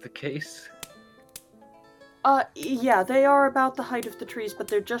 if that's the case. Yeah, they are about the height of the trees, but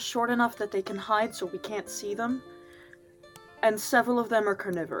they're just short enough that they can hide so we can't see them. And several of them are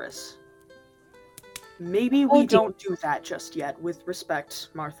carnivorous. Maybe we Oh, dear. don't do that just yet, with respect,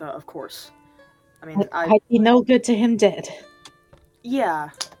 Martha, of course. I mean, I'd be no good to him dead. Yeah.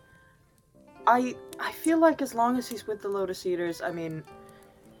 I feel like as long as he's with the Lotus Eaters, I mean,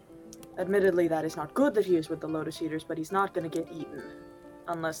 admittedly that is not good that he is with the Lotus Eaters, but he's not going to get eaten.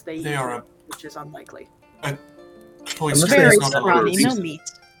 Unless they eat They are him, which is unlikely. Poison Unless they Very is have not a scrawny, reason. no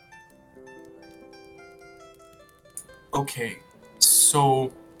meat. Okay,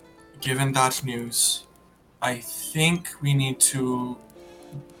 so given that news, I think we need to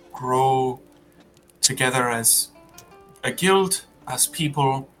grow together as a guild, as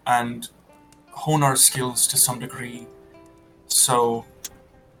people, and hone our skills to some degree. So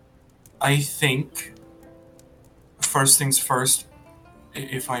I think, first things first,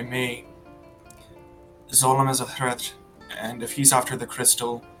 if I may, Zolom is a threat, and if he's after the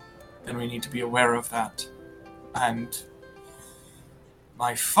crystal, then we need to be aware of that. And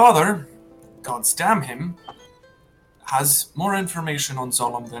my father, gods damn him, has more information on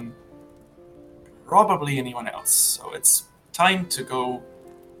Zolom than probably anyone else. So it's time to go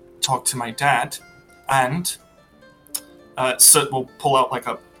talk to my dad, and Soot will pull out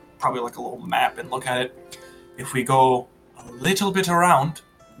probably like a little map and look at it. If we go a little bit around,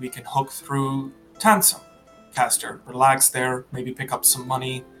 we can hook through Tansum. Caster, relax there, maybe pick up some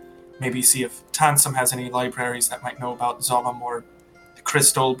money, maybe see if Tansum has any libraries that might know about Zolom or the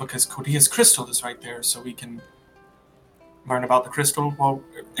crystal, because Codia's crystal is right there, so we can learn about the crystal while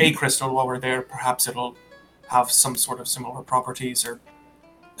we're there. Perhaps it'll have some sort of similar properties, or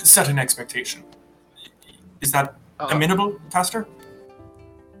set an expectation. Is that amenable, Caster?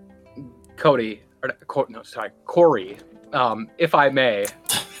 Corey, if I may.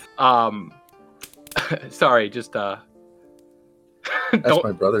 Sorry, just That's don't.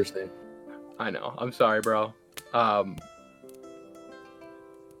 my brother's name. I know. I'm sorry, bro.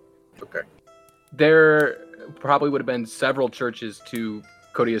 Okay. There probably would have been several churches to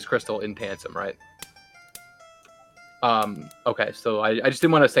Codia's crystal in Tansum, right? Okay, so I just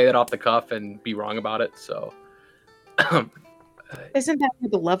didn't want to say that off the cuff and be wrong about it, so... Isn't that where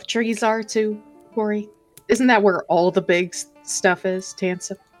the love trees are too, Corey? Isn't that where all the big stuff is,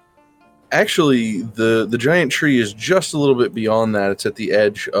 Tansum? Actually, the giant tree is just a little bit beyond that. It's at the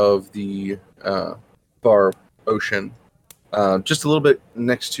edge of the far ocean, just a little bit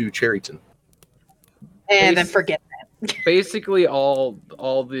next to Cherryton. And then forget that. Basically, all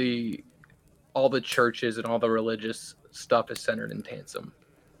the churches and all the religious stuff is centered in Tansum,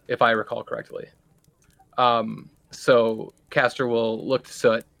 if I recall correctly. So Caster will look to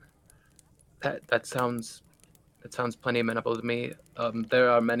Soot. That sounds plenty amenable to me. There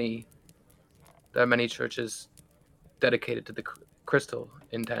are many churches dedicated to the crystal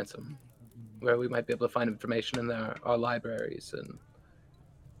in Tansum, where we might be able to find information in our libraries and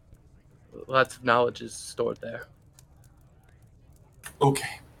lots of knowledge is stored there.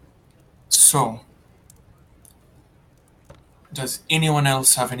 Okay. So, does anyone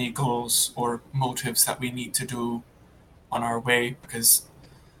else have any goals or motives that we need to do on our way?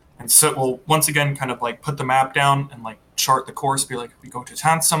 And so we'll once again kind of like put the map down and like chart the course, be like, we go to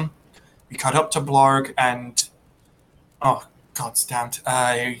Tansum, we cut up to Blarg, and oh, god's damned,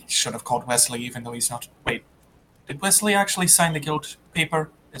 I should have called Wesley even though he's not. Wait, did Wesley actually sign the guild paper?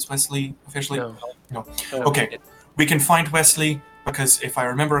 Is Wesley officially? No. Okay, we can find Wesley because if I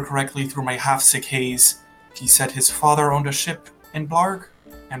remember correctly through my half-sick haze, he said his father owned a ship in Blarg,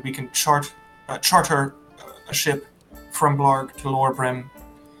 and we can charter a ship from Blarg to Lorebrim,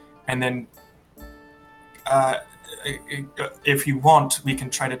 and then if you want, we can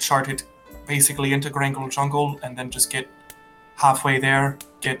try to chart it basically into Grangle Jungle, and then just get halfway there,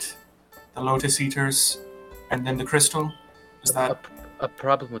 get the Lotus Eaters, and then the Crystal. Is that a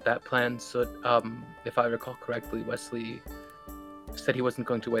problem with that plan? So, if I recall correctly, Wesley said he wasn't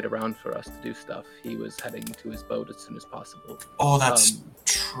going to wait around for us to do stuff. He was heading to his boat as soon as possible. Oh, that's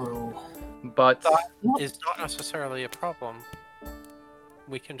true. But That is not necessarily a problem.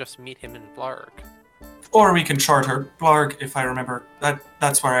 We can just meet him in Blarg. Or we can charter Blarg, if I remember.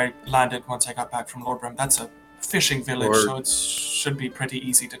 That's where I landed once I got back from Lorebrim. That's a fishing village, so it should be pretty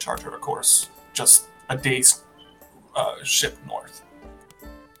easy to charter a course. Just a day's ship north.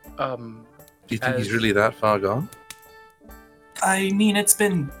 Do you think he's really that far gone? I mean, it's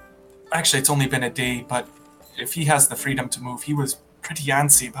only been a day, but if he has the freedom to move, he was pretty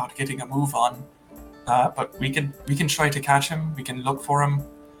antsy about getting a move on. But we can try to catch him. We can look for him.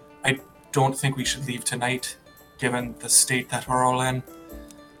 I don't think we should leave tonight, given the state that we're all in,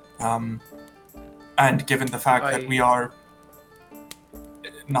 and given the fact that we are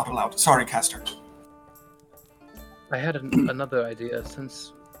not allowed. Sorry, Castor. I had another idea.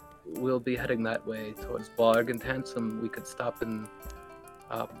 Since we'll be heading that way towards Blarg and Tansum, we could stop in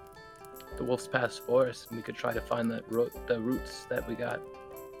the Wolf's Pass Forest, and we could try to find the routes that we got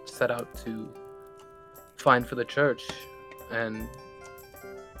set out to find for the church, and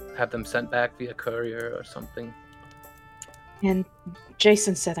have them sent back via courier or something. And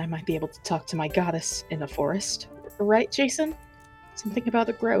Jason said I might be able to talk to my goddess in the forest. Right, Jason? Something about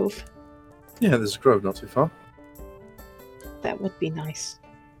a grove. Yeah, there's a grove not too far. That would be nice.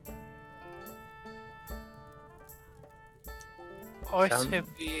 I say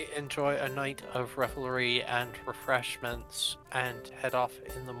we enjoy a night of revelry and refreshments and head off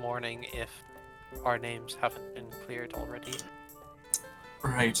in the morning if our names haven't been cleared already.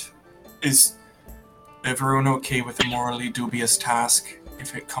 Right. Is everyone okay with a morally dubious task,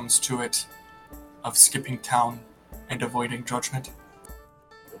 if it comes to it, of skipping town and avoiding judgment?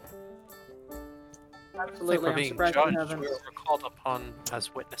 Absolutely, we're I'm being surprised we judged. haven't. We're called upon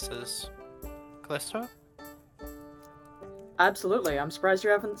as witnesses. Callisto? Absolutely, I'm surprised you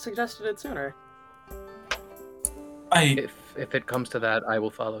haven't suggested it sooner. If it comes to that, I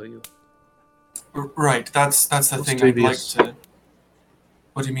will follow you. Right, that's the thing I'd like to...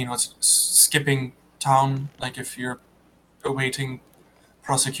 What do you mean, what's skipping town? Like if you're awaiting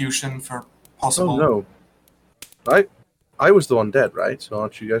prosecution for possible... Oh, no. I was the one dead, right? So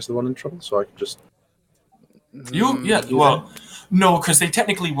aren't you guys the one in trouble? So I could just... No, because they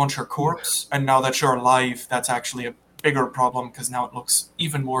technically want your corpse, and now that you're alive, that's actually a bigger problem, because now it looks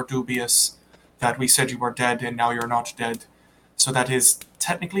even more dubious that we said you were dead and now you're not dead. So that is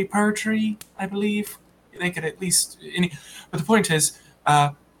technically perjury, I believe. They could at least... But the point is,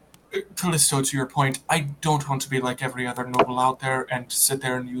 Callisto, to your point, I don't want to be like every other noble out there and sit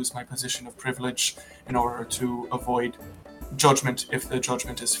there and use my position of privilege in order to avoid judgment if the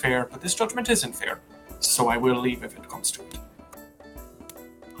judgment is fair. But this judgment isn't fair, so I will leave if it comes to it.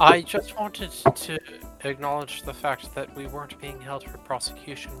 I just wanted to acknowledge the fact that we weren't being held for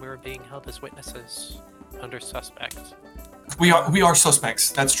prosecution, we were being held as witnesses under suspect. We are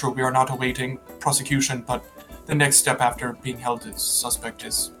suspects, that's true. We are not awaiting prosecution, but the next step after being held as suspect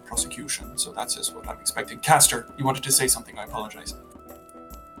is prosecution, so that's just what I'm expecting. Castor, you wanted to say something, I apologize.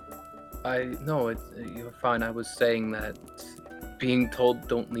 No, you're fine. I was saying that being told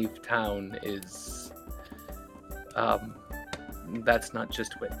don't leave town is... that's not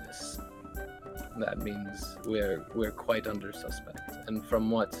just witness. That means we're quite under suspect. And from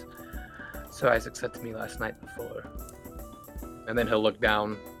what Sir Isaac said to me last night before, and then he'll look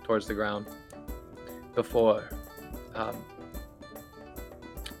down towards the ground, before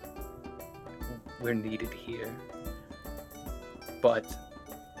we're needed here, but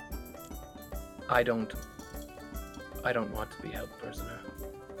I don't want to be held prisoner.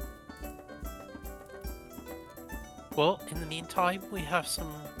 Well, in the meantime, we have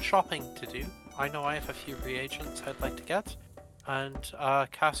some shopping to do. I know I have a few reagents I'd like to get, and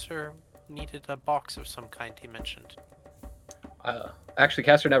Castor needed a box of some kind, he mentioned. Actually,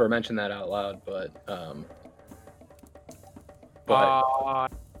 Castor never mentioned that out loud, but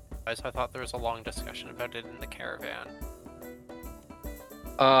I thought there was a long discussion about it in the caravan.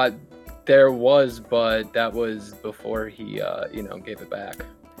 there was, but that was before he, gave it back.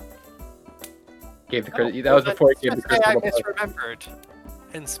 Gave the credit. That was before he gave the crystal. I misremembered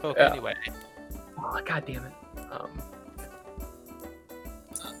and spoke anyway. Oh, God damn it.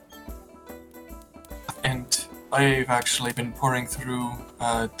 And I've actually been pouring through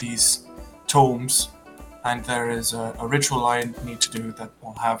these tomes, and there is a ritual I need to do that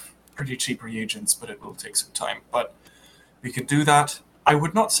will have pretty cheap reagents, but it will take some time. But we could do that. I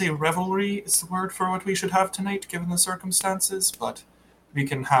would not say revelry is the word for what we should have tonight, given the circumstances, but we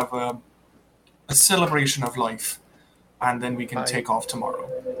can have a celebration of life, and then we can take off tomorrow.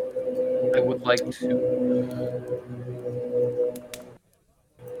 I would like to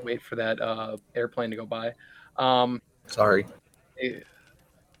wait for that airplane to go by. Sorry.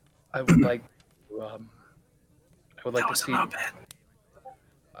 I would like to. I would like to see.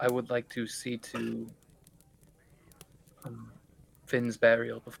 I would like to see to Finn's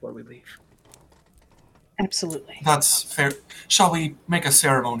burial before we leave. Absolutely. That's fair. Shall we make a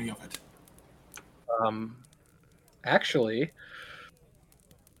ceremony of it? Actually,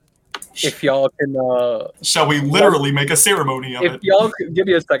 if y'all can... Shall we literally make a ceremony of it? If y'all could, give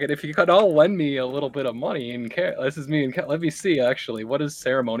me a second, if you could all lend me a little bit of money in this is me and let me see, actually, what does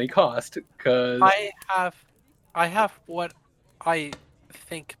ceremony cost? Because I have what I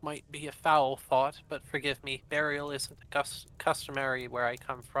think might be a foul thought, but forgive me, burial isn't customary where I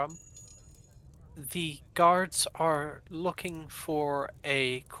come from. The guards are looking for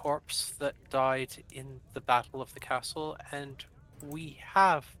a corpse that died in the Battle of the Castle, and we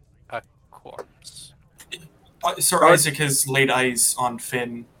have a corpse. Sir Isaac has laid eyes on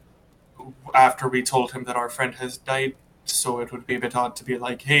Finn after we told him that our friend has died, so it would be a bit odd to be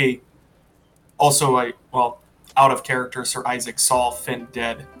like, hey, also, out of character, Sir Isaac saw Finn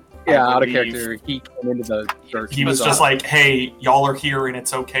dead. Yeah, out of character, he came into the church. He was just like, hey, y'all are here and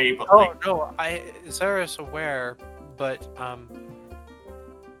it's okay, but no, Zara's aware, but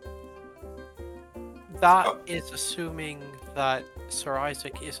that is assuming that Sir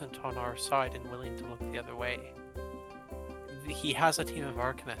Isaac isn't on our side and willing to look the other way. He has a team of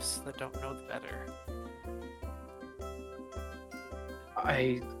Arcanists that don't know the better.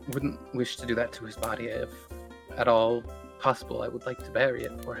 I wouldn't wish to do that to his body if at all possible. I would like to bury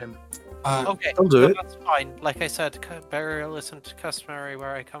it for him. Okay, I'll do it. That's fine. Like I said, burial isn't customary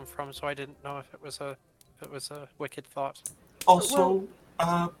where I come from, so I didn't know if it was a wicked thought. Also,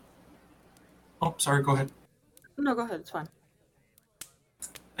 sorry, go ahead. No, go ahead, it's fine.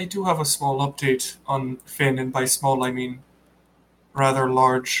 I do have a small update on Finn, and by small I mean rather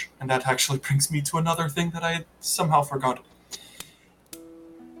large, and that actually brings me to another thing that I had somehow forgot.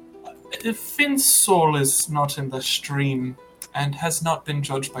 Finn's soul is not in the stream and has not been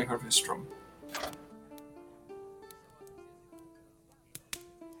judged by Hervistrum.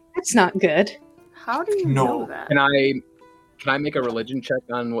 That's not good. How do you No. know that? Can I make a religion check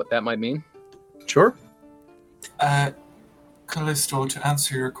on what that might mean? Sure. Callisto, to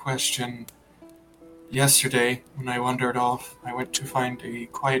answer your question, yesterday when I wandered off, I went to find a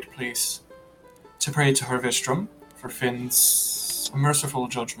quiet place to pray to Hervistrum for Finn's merciful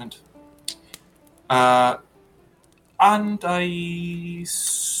judgment. And I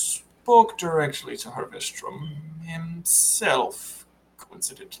spoke directly to Hervistrum himself,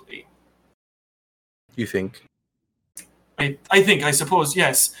 coincidentally. You think? I suppose,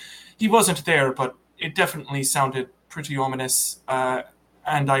 yes. He wasn't there, but it definitely sounded pretty ominous,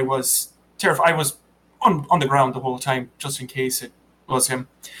 and I was terrified. I was on the ground the whole time, just in case it was him.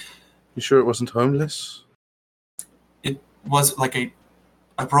 You sure it wasn't homeless? It was like a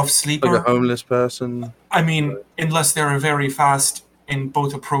rough sleeper. Like a homeless person? I mean, unless they're very fast in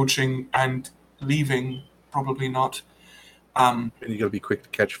both approaching and leaving, probably not. And you gotta be quick to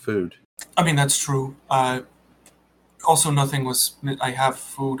catch food. I mean, that's true. Also, nothing was... I have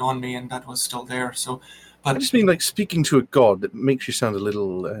food on me, and that was still there, so... But I just mean, like, speaking to a god, it makes you sound a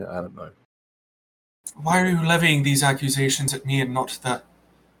little, I don't know. why are you levying these accusations at me and not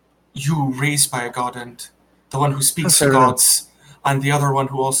you raised by a god and the one who speaks to Fair enough. gods and the other one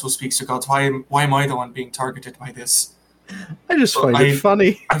who also speaks to gods? Why am I the one being targeted by this? I just find it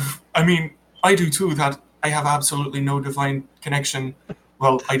funny. I mean, I do too, that I have absolutely no divine connection.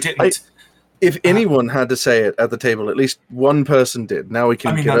 Well, I didn't. If anyone had to say it at the table, at least one person did. Now we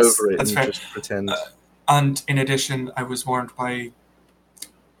can I mean, get that's- over it that's and fair. just pretend. And in addition, I was warned by,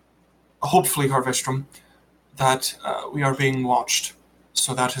 hopefully, Harvestrum, that we are being watched.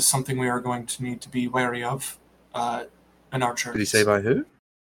 So that is something we are going to need to be wary of in our journeys. Did he say by who?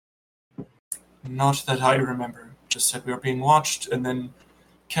 Not that I remember. Just said we were being watched, and then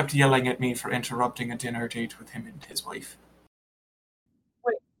kept yelling at me for interrupting a dinner date with him and his wife.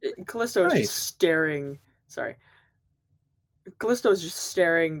 Callisto is Nice. just staring. Sorry. Callisto is just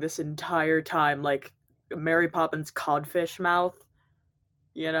staring this entire time like Mary Poppins codfish mouth.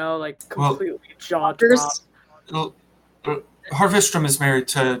 You know, like Well- completely jaw There's- dropped. Harvestrum is married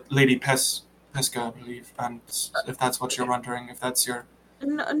to Lady Pesca, I believe, and if that's what you're wondering, if that's your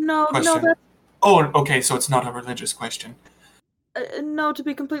No, question. that Oh, okay, so it's not a religious question. no, to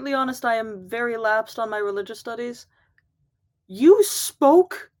be completely honest, I am very lapsed on my religious studies. You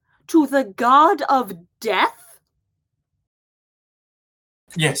spoke to the god of death?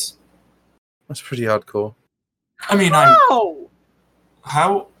 Yes. That's pretty hardcore. I mean,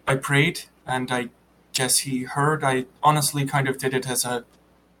 How? I prayed, and I guess he heard. I honestly kind of did it as a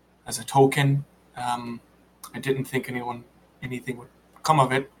token. I didn't think anything would come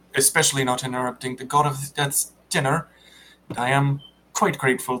of it, especially not interrupting the god of death's dinner. But I am quite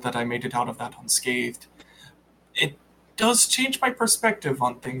grateful that I made it out of that unscathed. It does change my perspective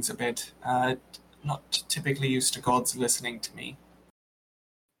on things a bit. Not typically used to gods listening to me.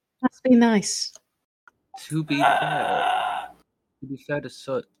 Must be nice. To be fair to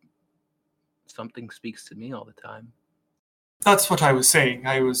Soot, something speaks to me all the time. That's what I was saying.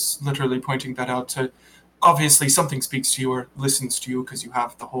 I was literally pointing that out to. Obviously, something speaks to you or listens to you because you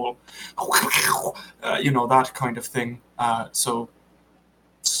have the whole, that kind of thing. So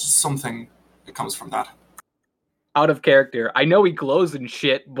something that comes from that. Out of character. I know he glows and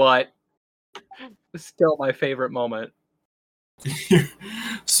shit, but it's still my favorite moment.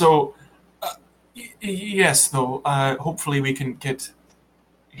 So, yes, though, hopefully we can get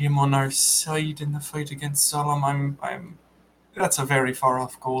him on our side in the fight against Solemn. That's a very far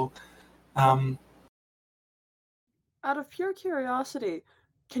off goal. Out of pure curiosity,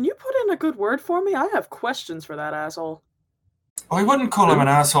 can you put in a good word for me? I have questions for that asshole. I wouldn't call him an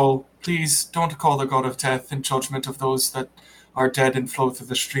asshole. Please don't call the god of death in judgment of those that are dead and flow through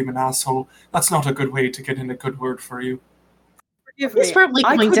the stream an asshole. That's not a good way to get in a good word for you. Forgive He's me. probably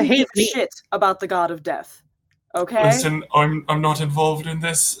I going to couldn't hate give me. shit about the god of death. Okay? Listen, I'm not involved in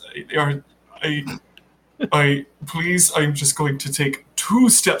this. I please, I'm just going to take 2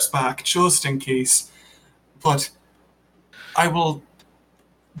 steps back just in case. But I will,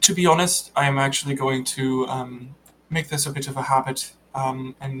 to be honest, I am actually going to make this a bit of a habit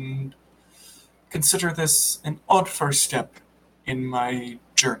and consider this an odd first step in my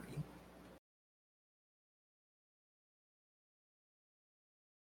journey.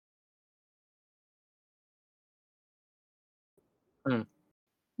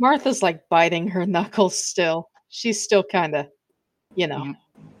 Martha's like biting her knuckles still. She's still kind of,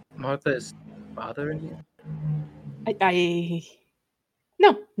 Martha is bothering you?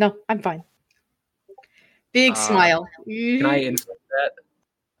 No, I'm fine. Big smile. Can I insert that?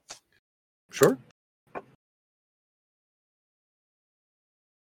 Sure.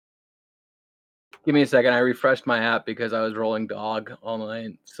 Give me a second. I refreshed my app because I was rolling dog all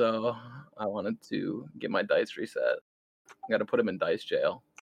night, so I wanted to get my dice reset. I got to put him in dice jail.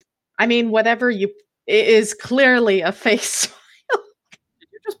 I mean, whatever it is clearly a face. Did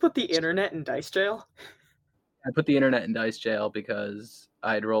you just put the internet in dice jail? I put the internet in dice jail because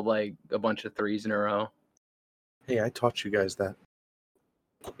I'd rolled like a bunch of 3s in a row. Hey, I taught you guys that.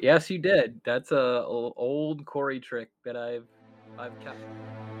 Yes, you did. That's a old Corey trick that I've kept.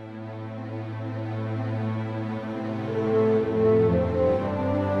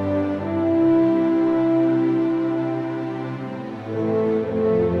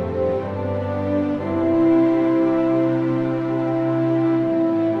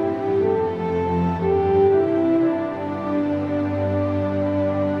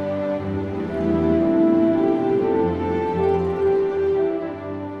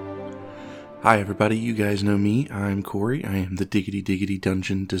 Hi, everybody. You guys know me. I'm Corey. I am the Diggity Diggity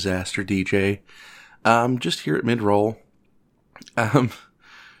Dungeon Disaster DJ. Just here at mid-roll.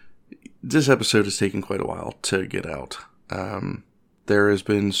 This episode has taken quite a while to get out. There has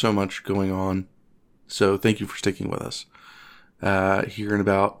been so much going on, so thank you for sticking with us. Here in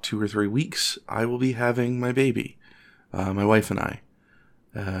about 2 or 3 weeks, I will be having my baby, my wife and I.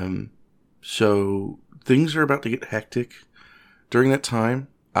 So things are about to get hectic. During that time,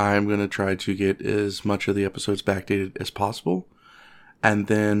 I'm going to try to get as much of the episodes backdated as possible. And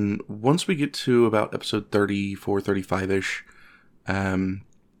then once we get to about episode 34, 35-ish,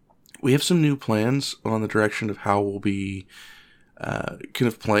 we have some new plans on the direction of how we'll be kind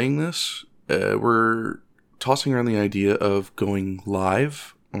of playing this. We're tossing around the idea of going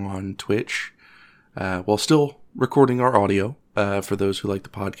live on Twitch while still recording our audio. For those who like the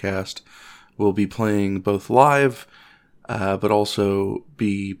podcast, we'll be playing both live, but also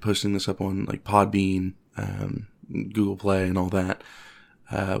be posting this up on like Podbean, Google Play, and all that.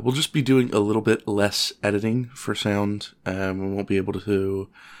 We'll just be doing a little bit less editing for sound. We won't be able to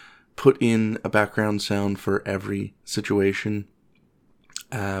put in a background sound for every situation.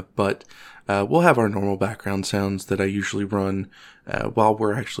 But we'll have our normal background sounds that I usually run while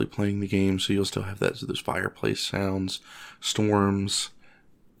we're actually playing the game. So you'll still have those fireplace sounds, storms,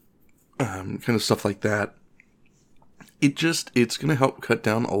 kind of stuff like that. It's going to help cut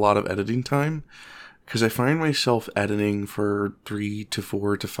down a lot of editing time, because I find myself editing for 3 to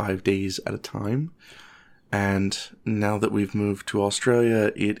 4 to 5 days at a time. And now that we've moved to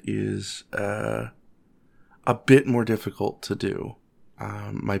Australia, it is a bit more difficult to do.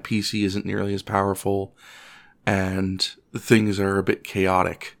 My PC isn't nearly as powerful, and things are a bit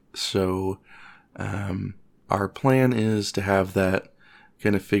chaotic. So our plan is to have that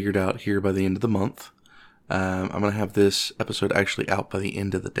kind of figured out here by the end of the month. I'm going to have this episode actually out by the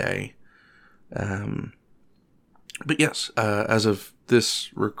end of the day. But yes, as of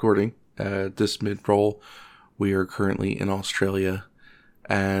this recording, this mid-roll, we are currently in Australia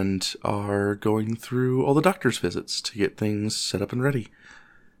and are going through all the doctor's visits to get things set up and ready.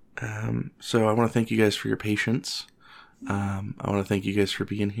 So I want to thank you guys for your patience. I want to thank you guys for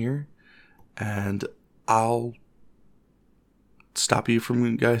being here, and I'll stop you from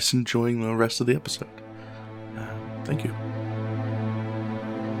you guys enjoying the rest of the episode. Thank you.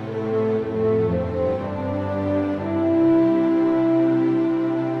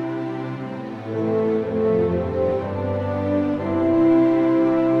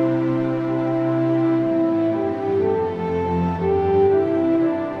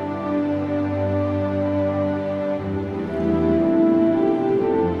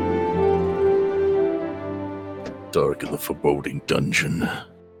 Dark in the foreboding dungeon.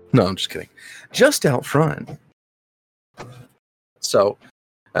 No, I'm just kidding. Just out front. So,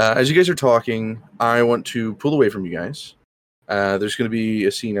 as you guys are talking, I want to pull away from you guys. There's going to be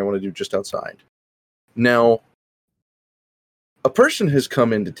a scene I want to do just outside. Now, a person has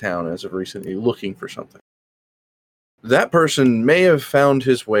come into town as of recently looking for something. That person may have found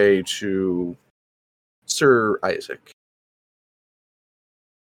his way to Sir Isaac.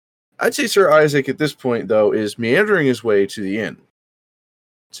 I'd say Sir Isaac at this point, though, is meandering his way to the inn.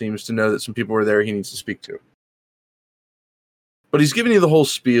 Seems to know that some people are there he needs to speak to. But he's giving you the whole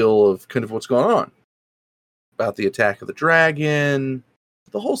spiel of kind of what's going on. About the attack of the dragon,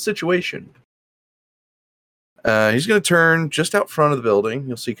 the whole situation. He's going to turn just out front of the building.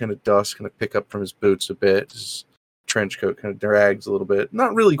 You'll see kind of dust kind of pick up from his boots a bit. His trench coat kind of drags a little bit.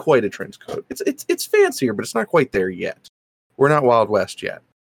 Not really quite a trench coat. It's fancier, but it's not quite there yet. We're not Wild West yet.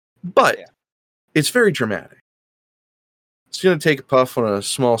 But it's very dramatic. He's going to take a puff on a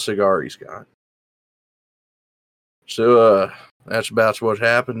small cigar he's got. So, that's about what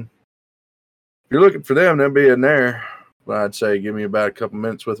happened. If you're looking for them, they'll be in there. But I'd say give me about a couple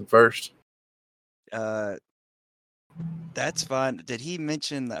minutes with them first. That's fine. Did he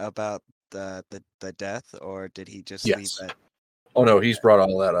mention about the death, or did he just Yes. leave that? Oh, no, he's brought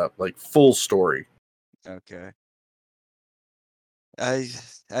all that up. Like, full story. Okay.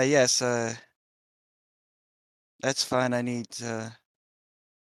 Yes, that's fine. I need a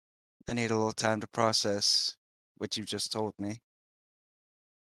little time to process what you just told me.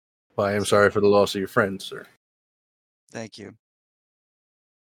 Well, I am sorry for the loss of your friends, sir. Thank you.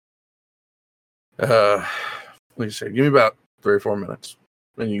 Like I said, give me about 3 or 4 minutes.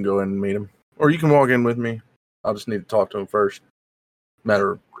 Then you can go in and meet him. Or you can walk in with me. I'll just need to talk to him first.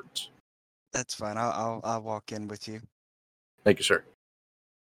 Matter of words. That's fine. I'll walk in with you. Thank you, sir.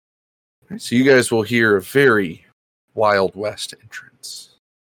 So you guys will hear a very Wild West entrance.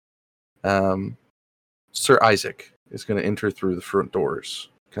 Sir Isaac is going to enter through the front doors,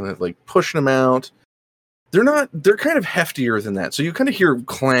 kind of like pushing him out. They're kind of heftier than that. So you kind of hear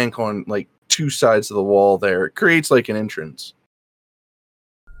clank on like 2 sides of the wall there. It creates like an entrance.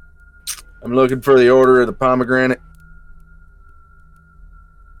 I'm looking for the Order of the Pomegranate.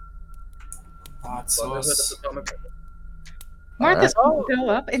 That's us. Martha's All gonna go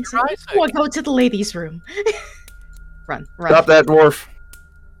up and say, Isaac. "Oh, go to the ladies' room." Run. Stop that, dwarf.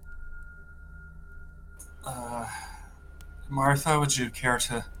 Martha, would you care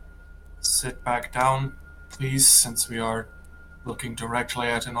to sit back down, please, since we are looking directly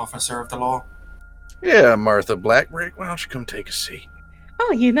at an officer of the law? Yeah, Martha Blackbrick. Why don't you come take a seat?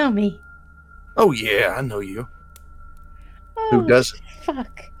 Oh, you know me. Oh yeah, I know you. Oh, Who doesn't?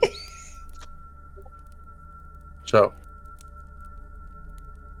 Fuck. So,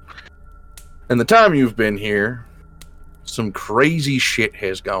 in the time you've been here, some crazy shit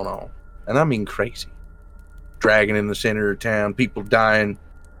has gone on. And I mean crazy. Dragon in the center of town, people dying,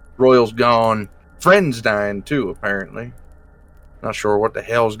 royals gone, friends dying too, apparently. Not sure what the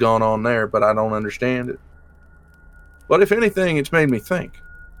hell's going on there, but I don't understand it. But if anything, it's made me think.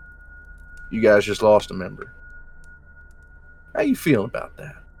 You guys just lost a member. How you feeling about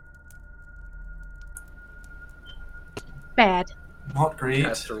that? Bad. Not great.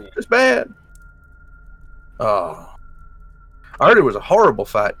 Castor, It's bad. Oh. I heard it was a horrible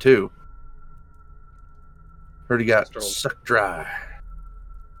fight, too. Heard he got sucked dry.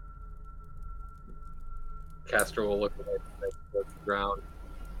 Castor will look at the ground,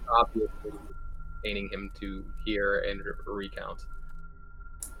 obviously painting him to hear and recount.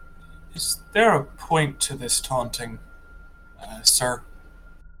 Is there a point to this taunting, sir?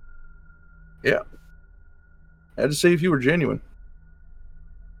 Yeah. I had to see if you were genuine.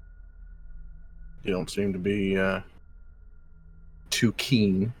 You don't seem to be too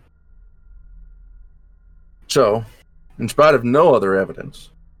keen. So, in spite of no other evidence,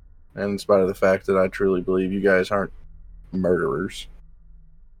 and in spite of the fact that I truly believe you guys aren't murderers,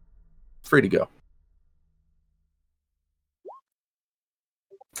 free to go.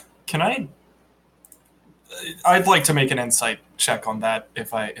 Can I? I'd like to make an insight check on that,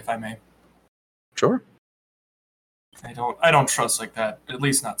 if I may. Sure. I don't trust like that. At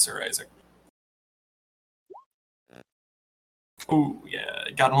least not Sir Isaac. Ooh, yeah,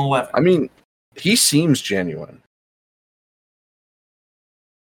 got an 11. I mean, he seems genuine.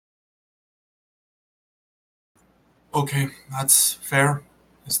 Okay, that's fair.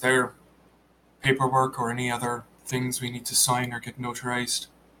 Is there paperwork or any other things we need to sign or get notarized?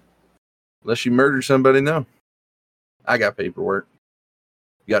 Unless you murdered somebody, no. I got paperwork.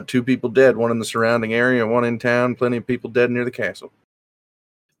 You got 2 people dead, one in the surrounding area, one in town, plenty of people dead near the castle.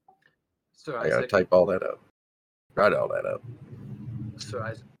 Sir I gotta Isaac, type all that up. Write all that up. Sir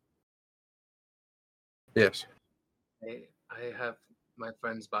Isaac, Yes. I have my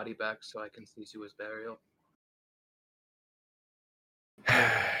friend's body back so I can see to his burial.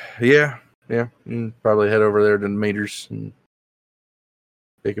 Yeah. You can probably head over there to the meters and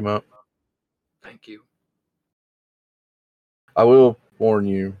pick him up. Thank you. I will warn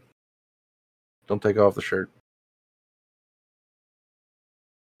you, don't take off the shirt.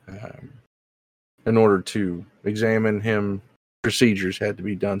 In order to examine him, procedures had to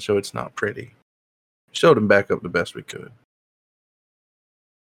be done, so it's not pretty. Showed him back up the best we could.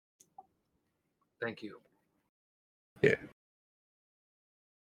 Thank you. Yeah.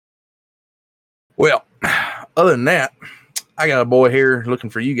 Well, other than that, I got a boy here looking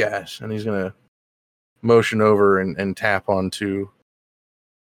for you guys, and he's going to motion over and tap onto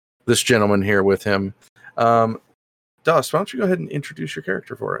this gentleman here with him. Dust, why don't you go ahead and introduce your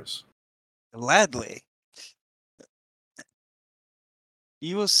character for us? Gladly.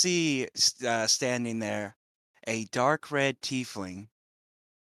 You will see standing there a dark red tiefling.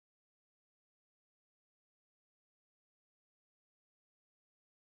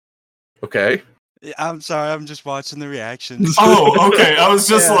 Okay. I'm sorry, I'm just watching the reactions. Oh, okay. I was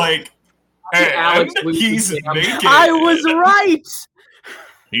just Yeah. like, hey, Alex, he's naked. I was right.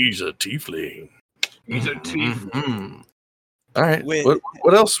 He's a tiefling. He's a tiefling. Mm-hmm. All right. Wait.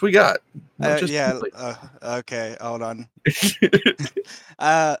 What else we got? Not just Yeah. tieflings. Okay. Hold on.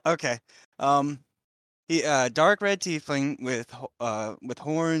 Okay. He dark red tiefling with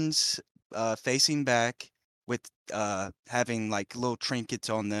horns, facing back, with having like little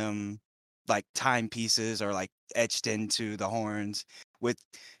trinkets on them, like timepieces or like etched into the horns, with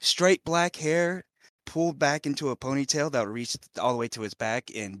straight black hair pulled back into a ponytail that reached all the way to his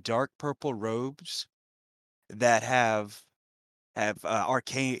back, in dark purple robes that have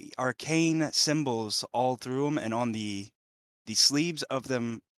arcane symbols all through them, and on the sleeves of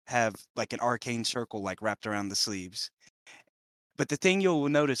them have like an arcane circle like wrapped around the sleeves. But the thing you'll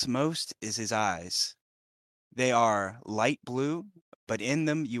notice most is his eyes. They are light blue, but in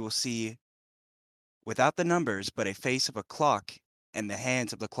them you will see, without the numbers, but a face of a clock and the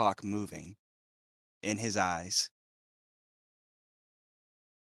hands of the clock moving in his eyes.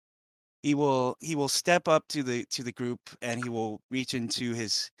 He will step up to the group, and he will reach into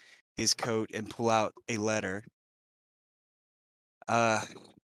his coat and pull out a letter.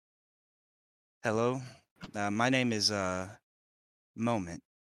 Hello. My name is Moment.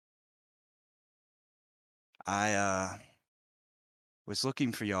 I was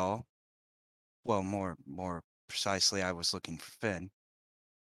looking for y'all. Well, more precisely, I was looking for Finn.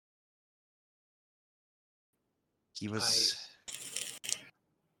 He was.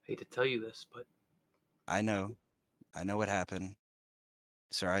 Hate to tell you this, but I know what happened.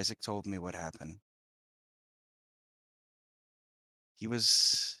 Sir Isaac told me what happened. He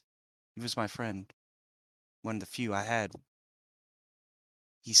was my friend. One of the few I had.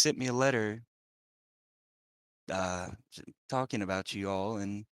 He sent me a letter talking about you all,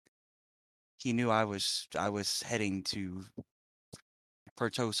 and he knew I was heading to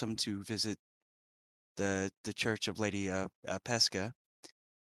Pertosum to visit the Church of Lady Pesca,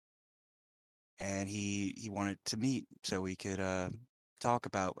 and he wanted to meet so we could talk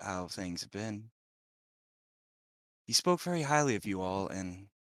about how things have been. He spoke very highly of you all, and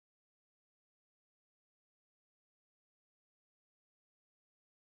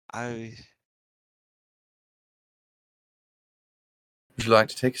I Would you like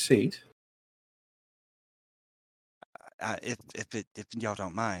to take a seat? if y'all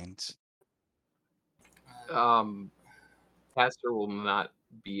don't mind. Pastor will not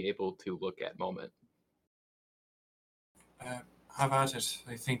be able to look at Moment. Have at it.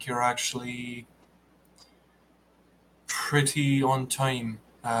 I think you're actually pretty on time,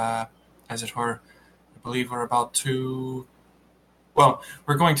 as it were. I believe we're about to. Well,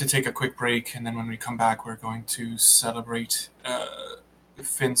 we're going to take a quick break, and then when we come back, we're going to celebrate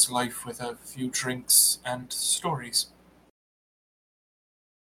Finn's life with a few drinks and stories.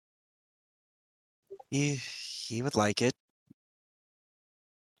 He would like it.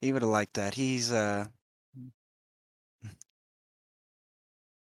 He would have liked that. He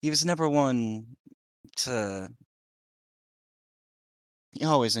was never one to. He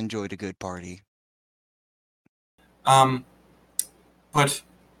always enjoyed a good party. But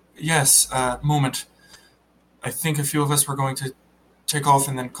yes, Moment. I think a few of us were going to take off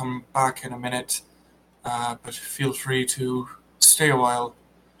and then come back in a minute. But feel free to stay a while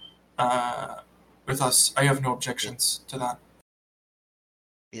with us. I have no objections to that.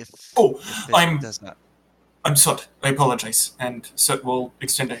 If I'm does not. I'm Soot. I apologize, and Soot will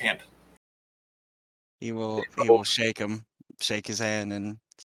extend a hand. He will shake his hand, and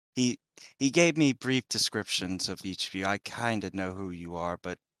he gave me brief descriptions of each of you. I kind of know who you are,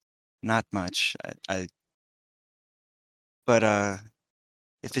 but not much. But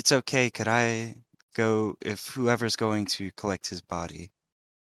if it's okay, could I go? If whoever's going to collect his body,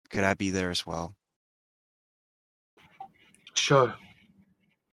 could I be there as well? Sure.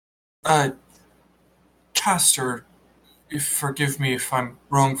 Castor, forgive me if I'm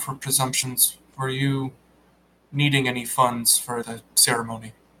wrong for presumptions. Were you needing any funds for the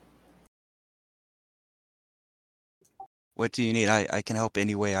ceremony? What do you need? I can help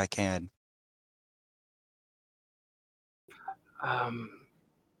any way I can.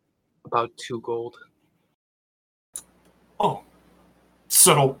 About 2 gold. Oh.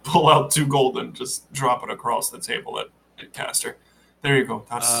 So I'll pull out 2 gold and just drop it across the table at Castor. There you go.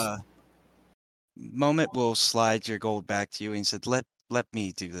 That's Moment will slide your gold back to you and said, let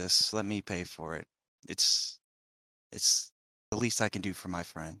me do this. Let me pay for it. It's the least I can do for my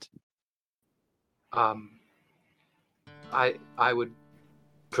friend. I would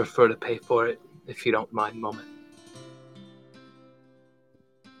prefer to pay for it if you don't mind, Moment.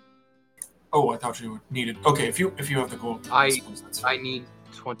 Oh, I thought you needed. Okay, if you have the gold, I suppose that's fine. need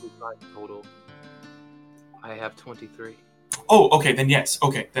 25 total. I have 23. Oh, okay, then yes.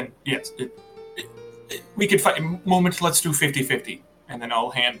 Okay, then yes. We could find Moment. Let's do 50-50, and then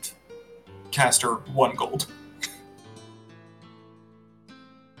I'll hand Castor 1 gold.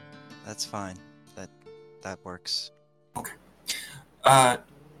 That's fine. That works. Okay. I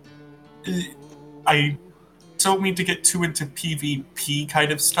don't mean to get too into PvP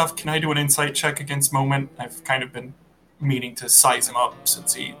kind of stuff. Can I do an insight check against Moment? I've kind of been meaning to size him up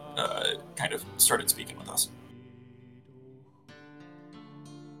since he kind of started speaking with us.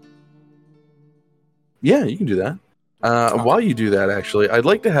 Yeah, you can do that. Okay. While you do that, actually, I'd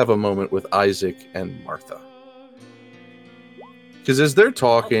like to have a moment with Isaac and Martha. Because as they're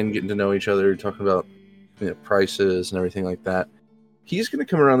talking, getting to know each other, talking about prices and everything like that, he's going to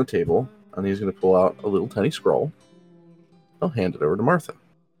come around the table and he's going to pull out a little tiny scroll. I'll hand it over to Martha.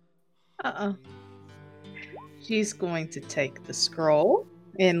 She's going to take the scroll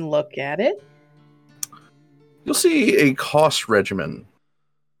and look at it. You'll see a cost regimen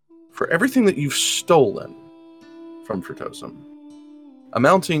for everything that you've stolen from Pertosum,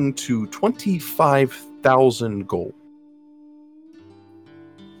 amounting to 25,000 gold.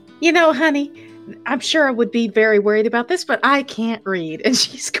 You know, honey, I'm sure I would be very worried about this, but I can't read. And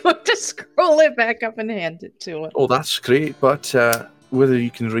she's going to scroll it back up and hand it to him. Oh, that's great, but whether you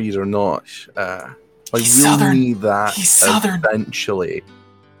can read or not, I He's will Southern. need that He's Southern. eventually.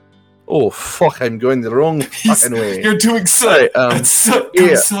 Oh fuck! I'm going the wrong fucking way. You're doing so. Right, That's so yeah.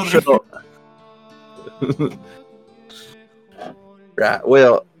 concerning. So, right.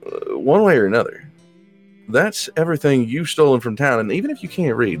 Well, one way or another, that's everything you've stolen from town. And even if you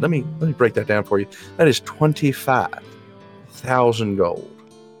can't read, let me break that down for you. That is 25,000 gold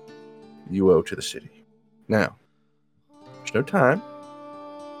you owe to the city. Now, there's no time.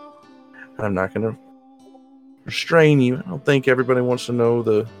 I'm not going to restrain you. I don't think everybody wants to know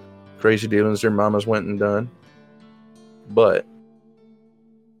the crazy dealings their mamas went and done. But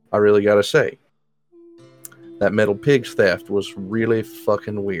I really got to say, that metal pig's theft was really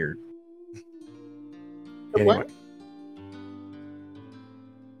fucking weird. The what?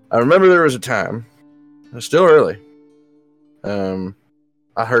 I remember there was a time, it was still early, I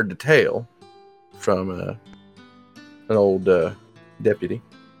heard the tale from an old deputy.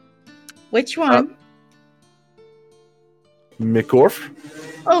 Which one? Mikorf.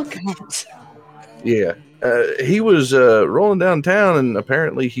 Oh, God. Yeah. He was rolling downtown, and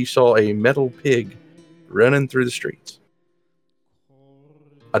apparently he saw a metal pig running through the streets.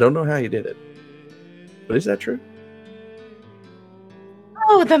 I don't know how he did it, but is that true?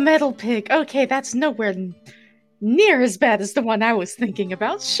 Oh, the metal pig. Okay, that's nowhere near as bad as the one I was thinking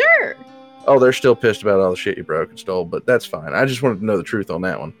about. Sure. Oh, they're still pissed about all the shit you broke and stole, but that's fine. I just wanted to know the truth on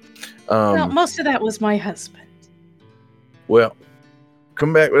that one. Well, most of that was my husband. Well,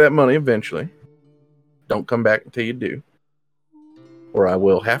 come back with that money eventually. Don't come back until you do, or I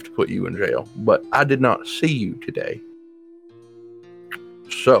will have to put you in jail. But I did not see you today.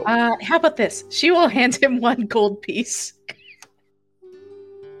 So, How about this? She will hand him one gold piece.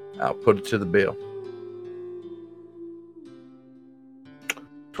 I'll put it to the bill.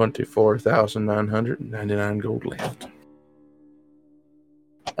 24,999 gold left.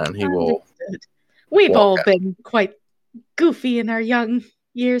 And he will... Understood. We've walk all out. been quite goofy in our young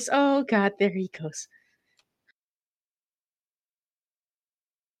years. Oh, God, there he goes.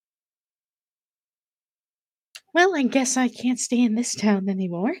 Well, I guess I can't stay in this town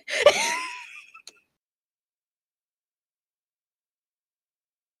anymore.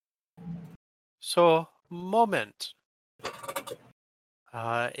 So, moment.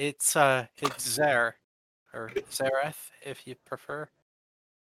 It's Zer, or Zareth, if you prefer.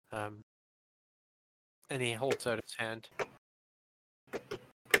 And he holds out his hand.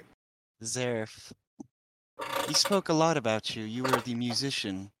 Zareth, he spoke a lot about you. You were the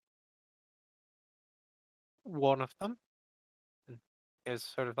musician. One of them is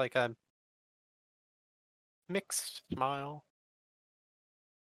sort of like a mixed smile.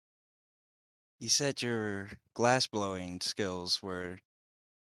 He said your glass blowing skills were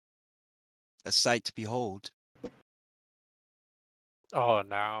a sight to behold. Oh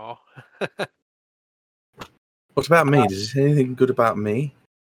no. What about me? Does it say anything good about me?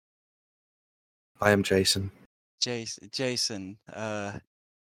 I am Jason. Jason,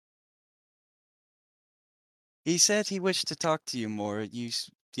 he said he wished to talk to you more.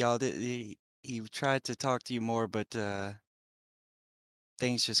 Y'all did. He tried to talk to you more, but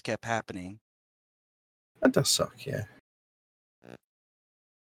things just kept happening. That does suck, yeah.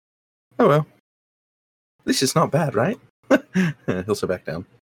 Oh well. This is not bad, right? He'll sit back down.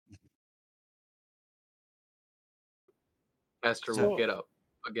 Master So- will get up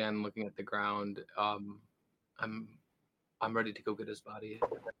again, looking at the ground. I'm ready to go get his body. If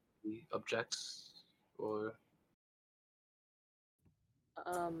he objects, or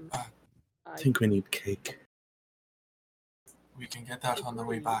I think we need cake. We can get that on the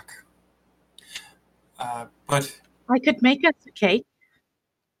way back. But I could make us a cake.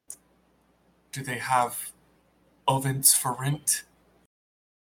 do they have ovens for rent?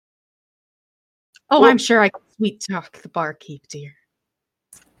 Oh, Well- I'm sure I could sweet talk the barkeep, dear.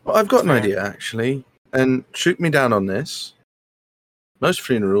 Well, I've got an Fair. idea, actually. And shoot me down on this. Most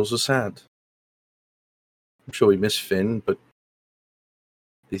funerals are sad. I'm sure we miss Finn, but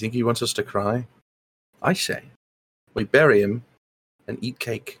do you think he wants us to cry? I say, we bury him and eat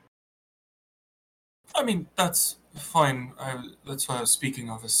cake. I mean, that's fine. That's what I was speaking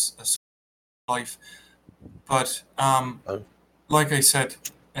of as life. But like I said,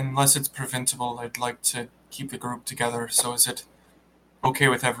 unless it's preventable, I'd like to keep the group together. So is it okay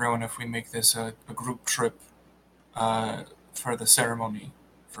with everyone if we make this a group trip for the ceremony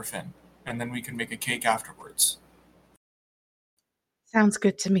for Finn? And then we can make a cake afterwards. Sounds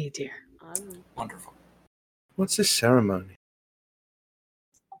good to me, dear. Wonderful. What's this ceremony?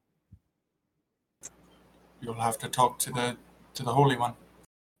 You'll have to talk to the Holy One.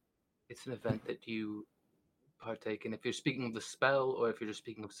 it's an event that you partake in. If you're speaking of the spell, or if you're just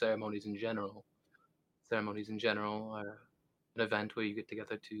speaking of ceremonies in general are an event where you get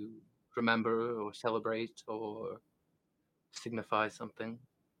together to remember or celebrate or signify something.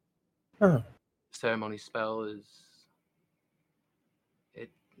 Oh, Ceremony spell it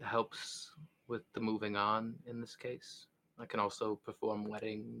helps with the moving on in this case. I can also perform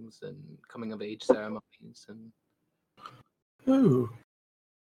weddings and coming of age ceremonies and ooh,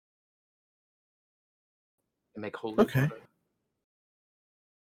 make holy okay. water.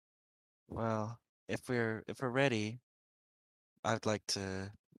 Well, if we're ready, I'd like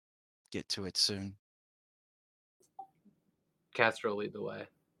to get to it soon. Cats will lead the way.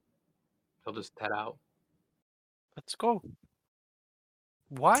 He'll just head out. Let's go.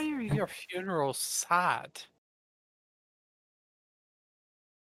 Why are your funerals sad?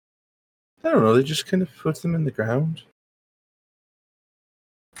 I don't know. They just kind of put them in the ground.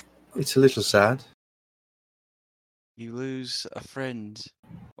 It's a little sad. You lose a friend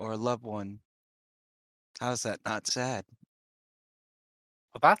or a loved one. How's that not sad?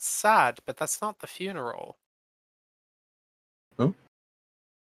 Well, that's sad, but that's not the funeral.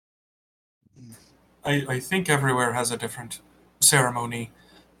 I think everywhere has a different ceremony.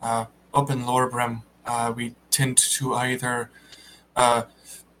 Up in Lorbrim, we tend to either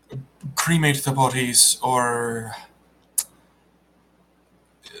cremate the bodies or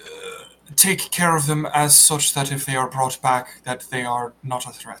take care of them as such that if they are brought back, that they are not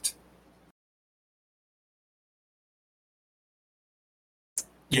a threat.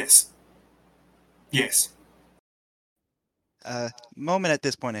 Yes. Yes. Moment at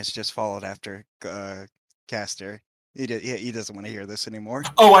this point has just followed after Caster. He doesn't want to hear this anymore.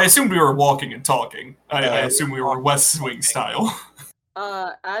 Oh, I assumed we were walking and talking. I Uh, assumed we were West Wing style.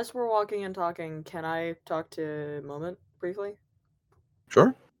 As we're walking and talking, can I talk to Moment briefly?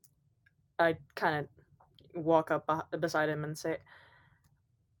 Sure. I kind of walk up beside him and say,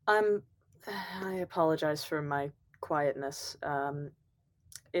 I apologize for my quietness.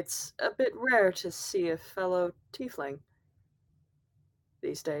 It's a bit rare to see a fellow tiefling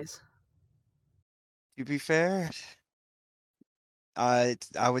these days. To be fair, I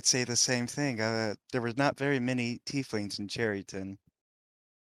would say the same thing. There were not very many tieflings in Cherryton.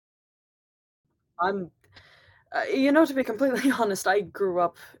 To be completely honest, I grew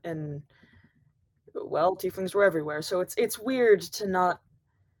up in, well, tieflings were everywhere, so it's weird to not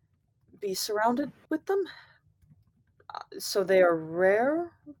be surrounded with them. So they are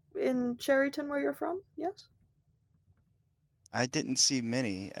rare in Cherryton, where you're from, yes? I didn't see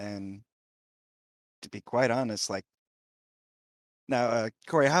many, and to be quite honest, like now,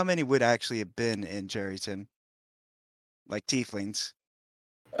 Corey, how many would actually have been in Cherryton? Like tieflings?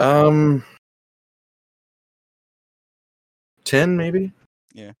 10 maybe.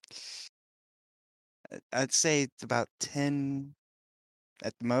 Yeah. I'd say it's about 10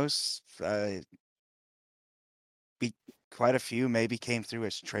 at the most. Quite a few maybe came through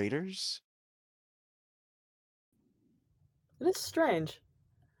as traders. It is strange.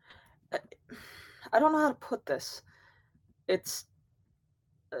 I don't know how to put this. It's.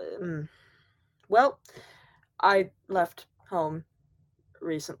 Well, I left home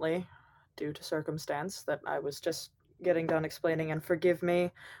recently due to circumstance that I was just getting done explaining, and forgive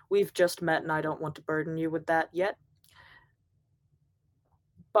me, we've just met and I don't want to burden you with that yet.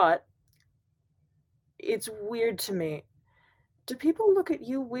 But it's weird to me. Do people look at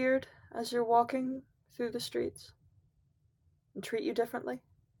you weird as you're walking through the streets and treat you differently?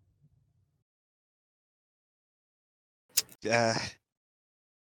 Yeah,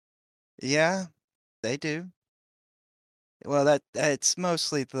 they do. Well, it's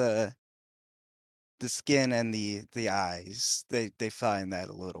mostly the skin and the eyes. They find that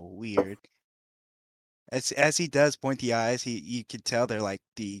a little weird. As he does point the eyes, you can tell they're like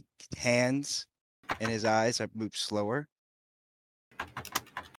the hands and his eyes are moved slower.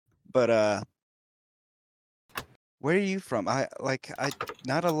 But where are you from? I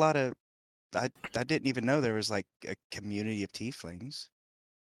not a lot of I didn't even know there was like a community of tieflings.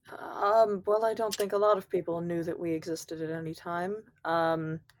 Well, I don't think a lot of people knew that we existed at any time.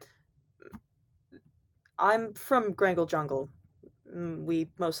 I'm from Grangle Jungle. We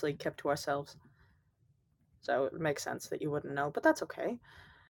mostly kept to ourselves. So it makes sense that you wouldn't know, but that's okay.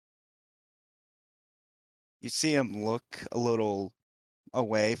 You see him look a little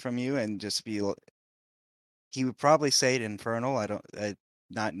away from you and just be. He would probably say it infernal.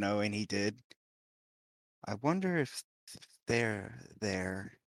 Not knowing he did. I wonder if they're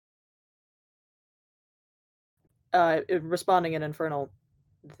there. Responding in infernal,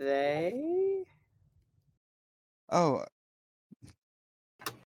 they. Oh,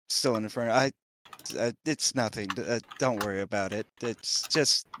 still in infernal. It's nothing. Don't worry about it. It's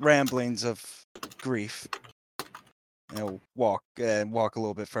just ramblings of grief. And he'll walk a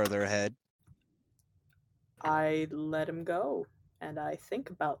little bit further ahead. I let him go, and I think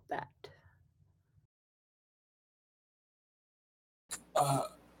about that.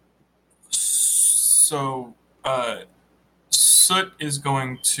 So, Soot is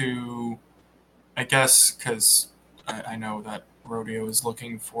going to, I guess, because I know that Rodeo is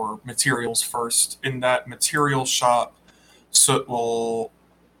looking for materials first. In that material shop, Soot will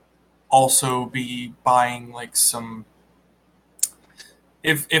also be buying like some,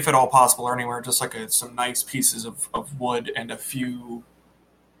 if at all possible, or anywhere, just like some nice pieces of wood and a few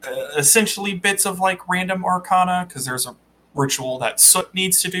essentially bits of like random arcana, because there's a ritual that Soot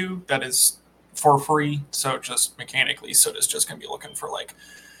needs to do that is for free. So just mechanically, Soot is just going to be looking for like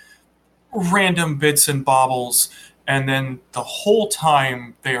random bits and baubles. And then the whole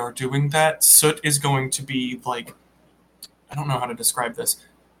time they are doing that, Soot is going to be like, I don't know how to describe this,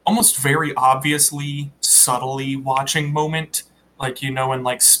 almost very obviously, subtly watching moment. Like, you know, in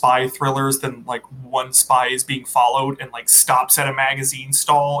like spy thrillers, then like one spy is being followed and like stops at a magazine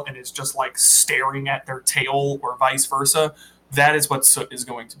stall and is just like staring at their tail or vice versa. That is what Soot is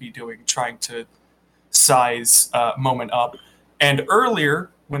going to be doing, trying to size moment up. And earlier,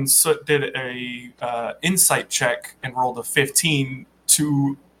 when Soot did a insight check and rolled a 15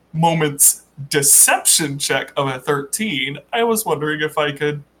 to Moment's deception check of a 13, I was wondering if I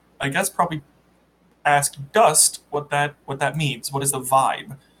could, I guess, probably ask Dust what that means. What is the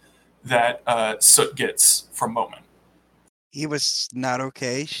vibe that Soot gets from Moment? He was not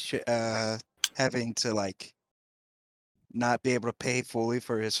okay having to like not be able to pay fully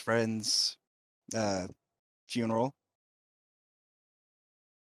for his friend's funeral.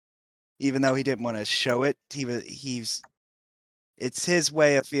 Even though he didn't want to show it, it's his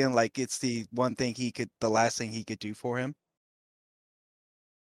way of feeling like it's the last thing he could do for him.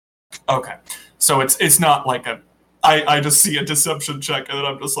 Okay, so it's not like I just see a deception check and then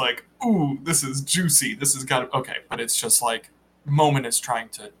I'm just like, ooh, this is juicy. This has got okay, but it's just like Moment is trying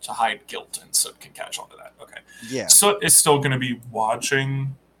to hide guilt, and Soot can catch on to that. Okay, Yeah. Soot is still going to be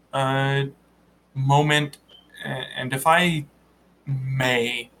watching Moment, and if I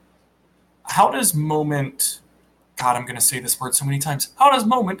may, how does Moment? God, I'm going to say this word so many times. How does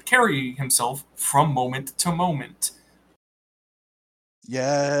Moment carry himself from moment to moment?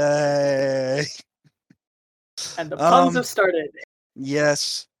 Yay! And the puns Um, have started.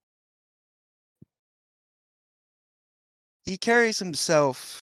 Yes. He carries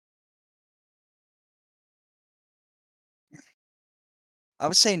himself. I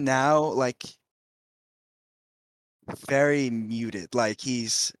would say now, like, very muted. Like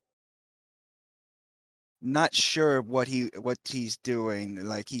he's not sure what he's doing.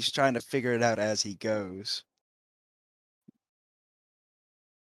 Like he's trying to figure it out as he goes.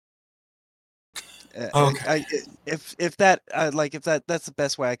 Okay. If that's the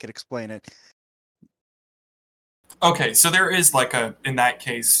best way I could explain it. Okay, so there is like in that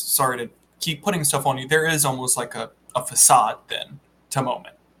case, sorry to keep putting stuff on you, there is almost like a facade then to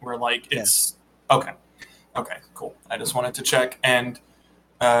Moment, where like it's, okay, cool. I just wanted to check, and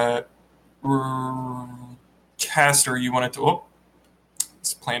Caster, you wanted to,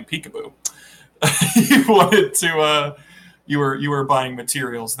 it's playing peekaboo. You wanted to, you were buying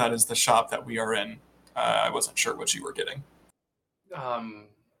materials, that is the shop that we are in. I wasn't sure what you were getting.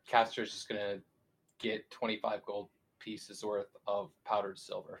 Caster's just gonna get 25 gold pieces worth of powdered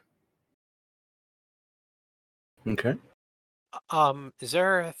silver. Okay.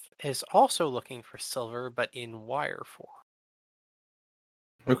 Zareth is also looking for silver, but in wire form.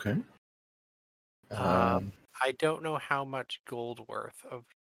 Okay. I don't know how much gold worth of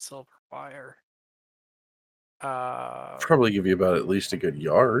silver wire. Probably give you about at least a good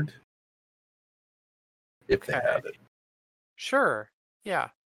yard. If they had it. Sure. Yeah.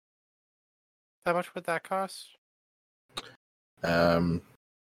 How much would that cost? About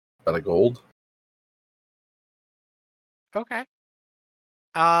a gold. Okay.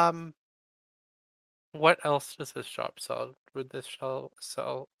 What else does this shop sell? Would this shop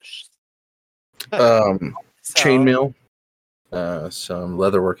sell? Chainmail. Some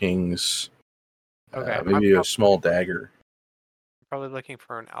leatherworkings. Okay. Maybe a small dagger. Probably looking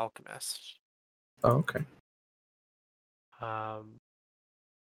for an alchemist. Oh, okay. I'm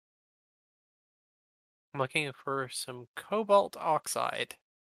looking for some cobalt oxide.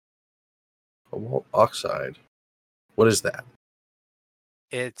 Cobalt oxide. What is that?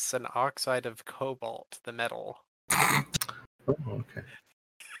 It's an oxide of cobalt, the metal. Oh, okay.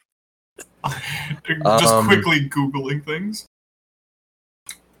 Just quickly Googling things.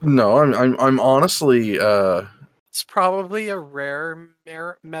 No, I'm honestly It's probably a rare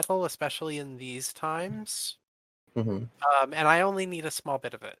metal, especially in these times. Hmm. And I only need a small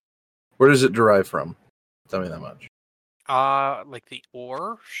bit of it. Where does it derive from? Tell me that much. Like the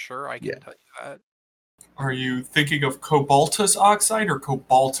ore? Sure, I can Yeah. tell you that. Are you thinking of cobaltous oxide or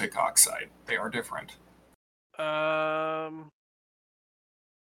cobaltic oxide? They are different.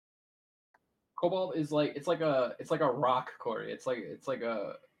 Cobalt is like it's like a rock, Corey. It's like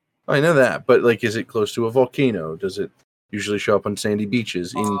a I know that, but like, is it close to a volcano? Does it usually show up on sandy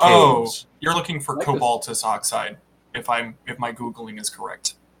beaches in Oh, caves? you're looking for Like this. cobaltous oxide. If my googling is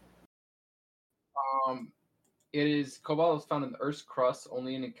correct. It is cobalt is found in the Earth's crust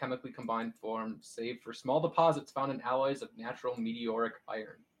only in a chemically combined form, save for small deposits found in alloys of natural meteoric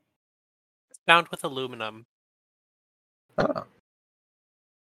iron. It's bound with aluminum. Ah.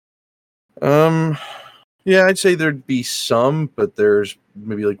 Yeah, I'd say there'd be some, but there's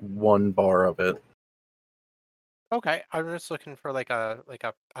maybe like 1 bar of it. Okay, I'm just looking for like a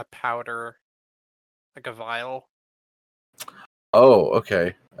powder, like a vial. Oh,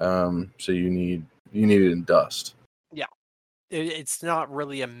 okay. So you need it in dust. Yeah. It's not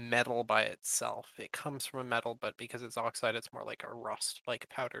really a metal by itself. It comes from a metal, but because it's oxide, it's more like a rust, like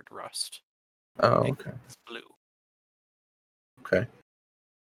powdered rust. Oh, Like okay. it's blue. Okay.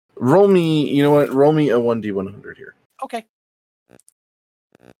 Roll me. You know what? Roll me a 1d100 here. Okay.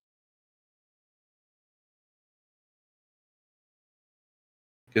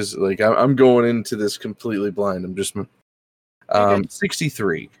 Because like I'm going into this completely blind. I'm just Okay.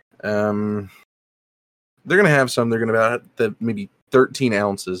 63. They're gonna have some. They're gonna about maybe 13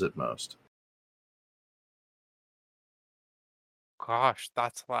 ounces at most. Gosh,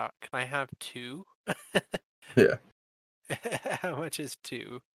 that's a lot. Can I have 2? Yeah. How much is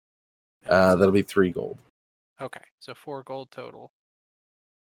 2? That'll be 3 gold. Okay, so 4 gold total.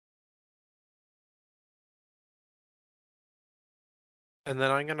 And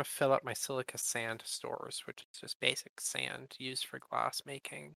then I'm gonna fill up my silica sand stores, which is just basic sand used for glass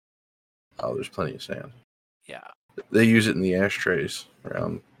making. Oh, there's plenty of sand. Yeah. They use it in the ashtrays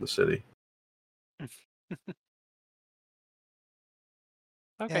around the city.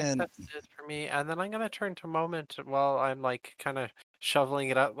 Okay, And that's it for me. And then I'm gonna turn to Moment while I'm like kind of shoveling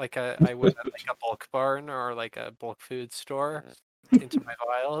it up like I would at like a bulk barn or like a bulk food store into my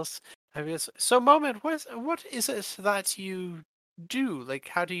vials. So Moment, what is it that you do? Like,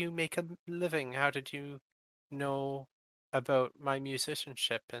 how do you make a living? How did you know about my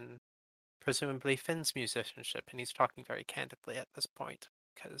musicianship and presumably Finn's musicianship? And he's talking very candidly at this point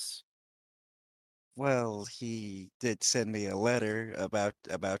because well, he did send me a letter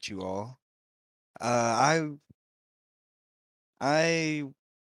about you all. Uh, I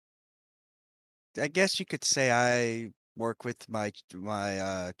I guess you could say I work with my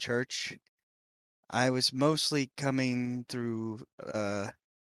church. I was mostly coming through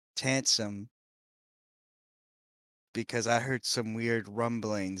Tansom because I heard some weird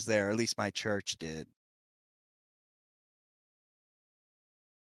rumblings there. At least my church did.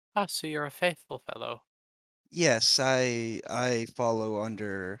 so you're a faithful fellow. Yes, I follow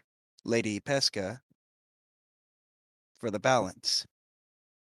under Lady Pesca for the balance.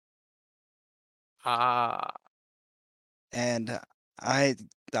 Ah, And I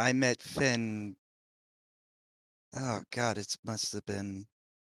I met Finn. Oh God, it must have been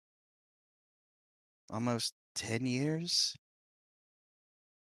almost 10 years.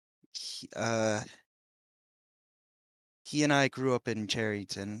 He, uh, he and I grew up in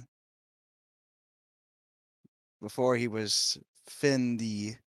Cherryton before he was Finn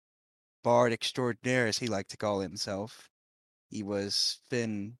the Bard Extraordinaire, as he liked to call himself. He was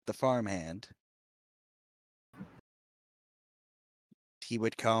Finn the farmhand. He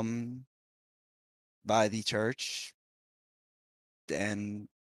would come by the church, and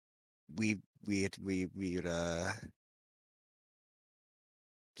we would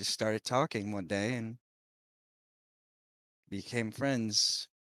just started talking one day and became friends.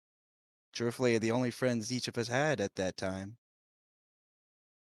 Truthfully, the only friends each of us had at that time.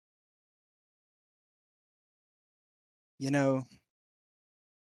 You know,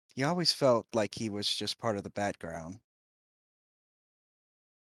 he always felt like he was just part of the background.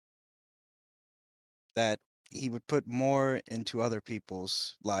 That he would put more into other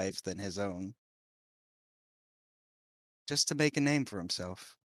people's lives than his own, just to make a name for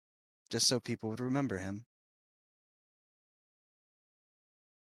himself, just so people would remember him.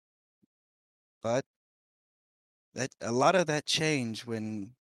 But that a lot of that changed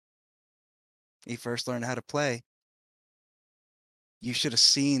when he first learned how to play. You should have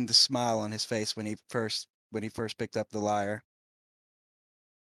seen the smile on his face when he first picked up the lyre.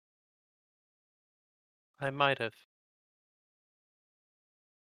 I might have.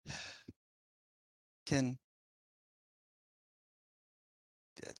 Can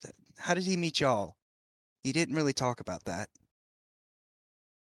How did he meet y'all? He didn't really talk about that.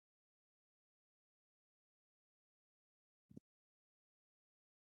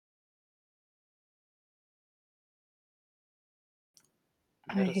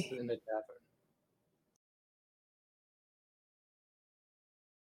 Met us I in a tavern.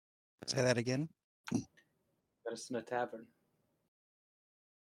 Say that again. Met us in a tavern.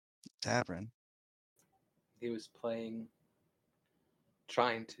 Tavern. He was playing,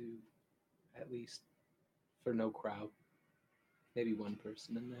 trying to, at least, for no crowd. Maybe one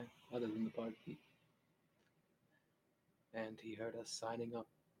person in there, other than the barkeep. And he heard us signing up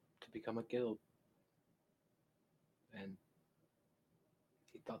to become a guild. And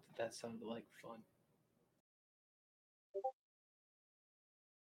he thought that sounded like fun.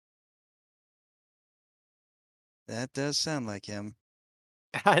 That does sound like him.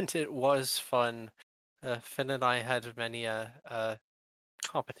 And it was fun. Finn and I had many a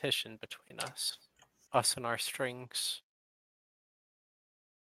competition between us and our strings.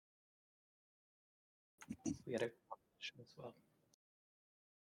 We had a competition as well.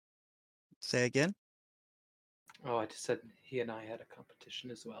 Say again. Oh, I just said he and I had a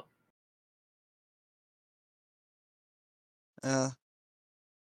competition as well.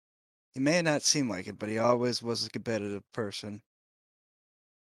 He may not seem like it, but he always was a competitive person.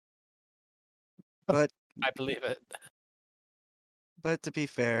 But I believe it. but to be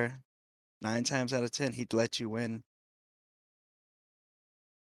fair, 9 times out of 10, he'd let you win.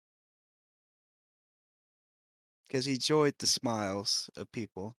 Because he enjoyed the smiles of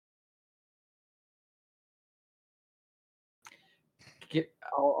people.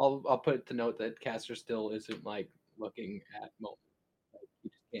 I'll put it to note that Caster still isn't like looking at Mo. Like, he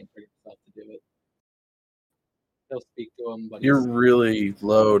just can't bring himself to do it. He'll speak to him, but You're he's really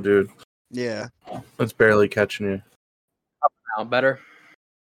low, dude. Yeah, It's barely catching you. now better.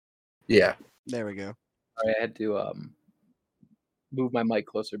 Yeah. there we go. Sorry, I had to move my mic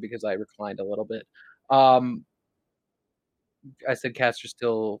closer because I reclined a little bit. I said Caster's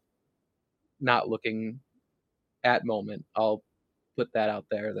still not looking at Moment. I'll put that out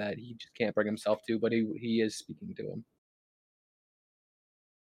there that he just can't bring himself to, but he is speaking to him.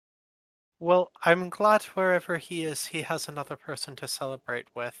 Well, I'm glad wherever he is, he has another person to celebrate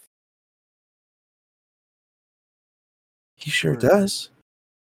with. He sure Or- does.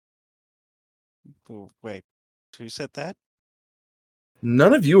 Oh, wait, who said that?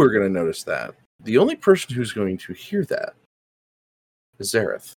 None of you are going to notice that. The only person who's going to hear that is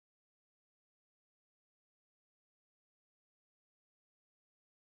Zareth.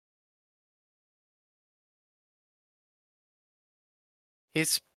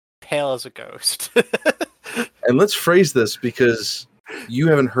 He's pale as a ghost. And let's phrase this because you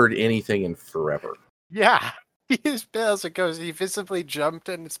haven't heard anything in forever. Yeah, he is pale as a ghost. He visibly jumped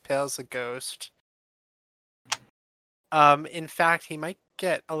and is pale as a ghost. In fact, he might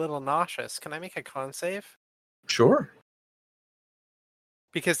get a little nauseous. Can I make a con save? Sure.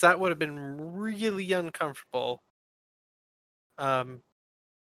 Because that would have been really uncomfortable. Because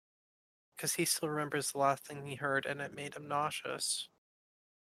he still remembers the last thing he heard and it made him nauseous.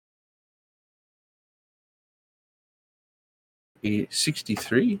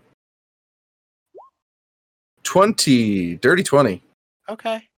 63. 20. Dirty 20.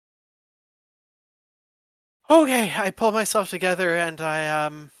 Okay. Okay, I pull myself together and I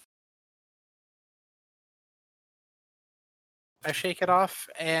shake it off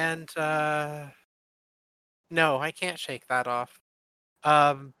and no, I can't shake that off.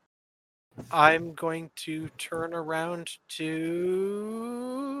 I'm going to turn around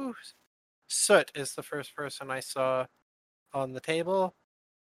to Soot is the first person I saw on the table.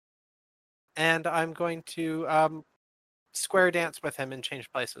 And I'm going to square dance with him and change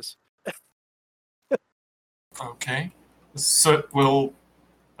places. Okay. Soot will,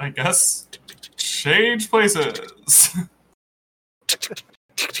 I guess, change places.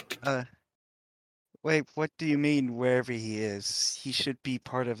 Wait, what do you mean wherever he is? He should be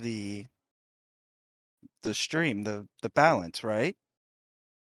part of the stream, the balance, right?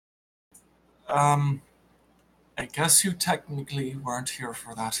 I guess you technically weren't here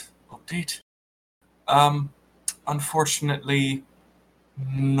for that update. Unfortunately,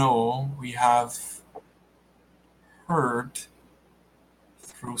 no, we have heard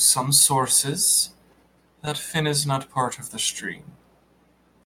through some sources that Finn is not part of the stream.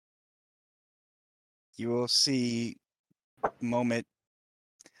 You will see Moment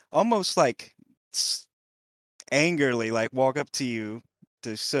almost like angrily like walk up to you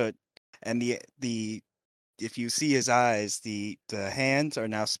to Soot, and the if you see his eyes, the hands are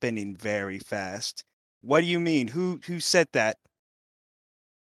now spinning very fast. What do you mean? Who said that?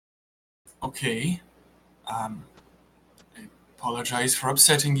 Okay. I apologize for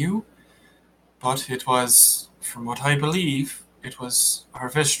upsetting you, but it was, from what I believe, it was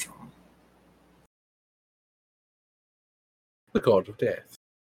Harvestrum. The god of death.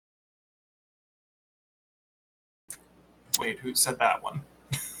 Wait, who said that one?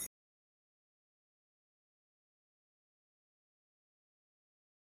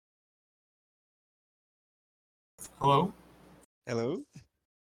 Hello? Hello?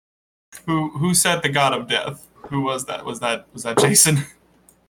 Who said the god of death? Who was that? Was that Jason?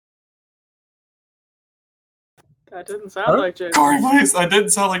 That didn't sound Huh? like Jason. Corey, please. I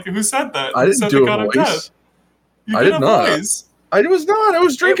didn't sound like who said that? I Who didn't said do the a god of voice. death? You I did did a not. voice. I was not. I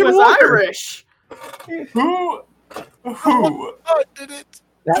was It drinking was water. Irish. Who Oh, did it?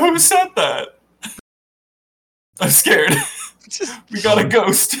 who said that? I'm scared. We got a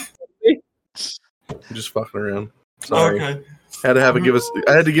ghost. I'm just fucking around. Sorry. Okay. I had to give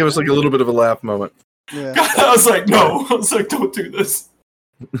us like a little bit of a laugh moment. Yeah. I was like, no. I was like, don't do this.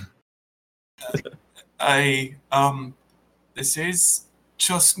 This is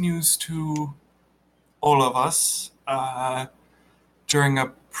just news to all of us. During a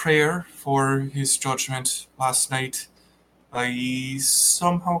prayer for his judgment last night, I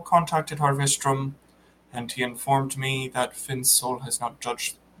somehow contacted Harvestrum, and he informed me that Finn's soul has not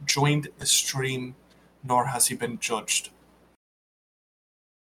joined the stream, nor has he been judged.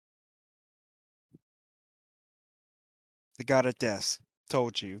 The god of death.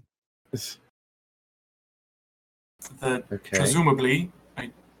 Told you. Okay. Presumably,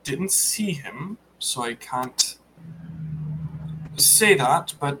 I didn't see him, so I can't say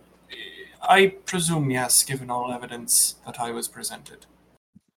that, but I presume yes, given all evidence that I was presented.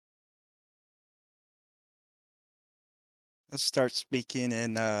 Let's start speaking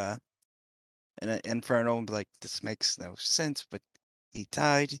in an infernal and be like, this makes no sense, but he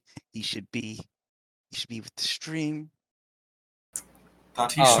died. He should be with the stream.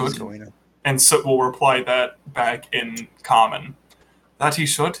 That he Oh, What's should. going on? And Soot will reply that back in common. That he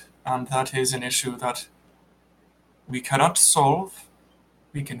should, and that is an issue that we cannot solve.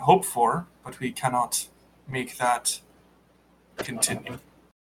 We can hope for, but we cannot make that continue.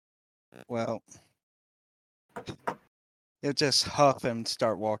 Well, he'll just huff and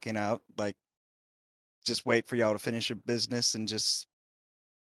start walking out. Like, just wait for y'all to finish your business and just.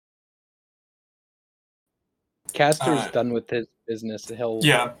 Caster's done with his business. He'll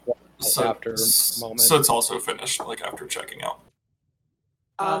Yeah. walk out So, after a moment. so it's also finished, like after checking out.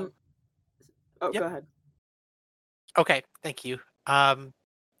 Oh, Yep. go ahead. Okay, thank you.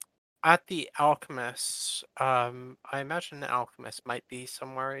 At the alchemist, I imagine the alchemist might be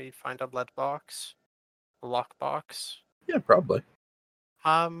somewhere you find a lead box, a lock box. Yeah, probably.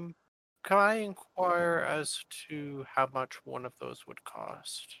 Can I inquire as to how much one of those would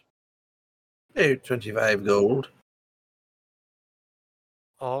cost? Hey, 25 gold.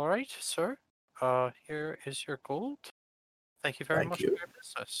 All right, sir. Here is your gold. Thank you very Thank much you. for your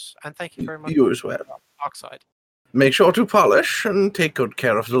business, and thank you very much You as well. for oxide. Make sure to polish and take good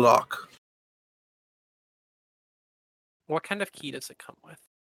care of the lock. What kind of key does it come with?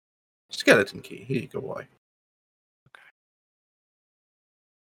 Skeleton key. Here you go, boy.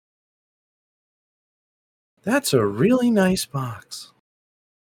 That's a really nice box.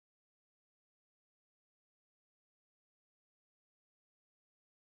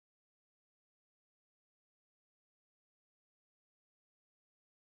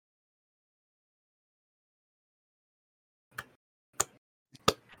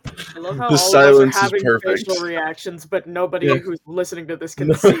 I love how The all silence of us is are having perfect. facial reactions, but nobody Yeah. who's listening to this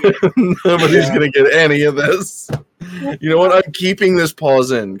can see it. Nobody's Yeah. gonna get any of this. You know what? I'm keeping this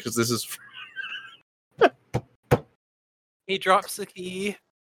pause in because this is. He drops the key.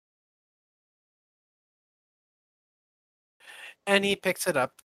 And he picks it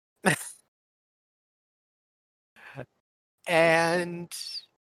up. And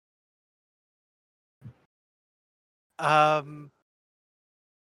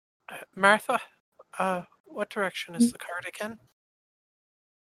Martha, what direction is the card again?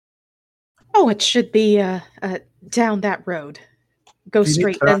 Oh, it should be down that road. Go If you need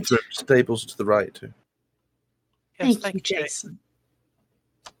straight the and bathroom, stables to the right too. Yes, thank you, Jason.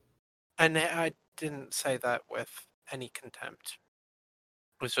 And I didn't say that with any contempt.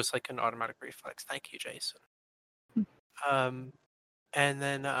 It was just like an automatic reflex. Thank you, Jason. And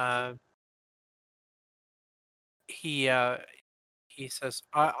then he says,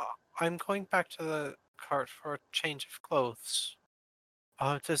 I'm going back to the cart for a change of clothes.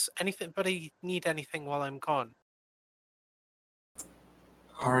 Does anybody need anything while I'm gone?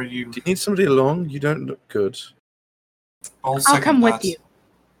 Are you? Do you need somebody along? You don't look good. I'll come with you.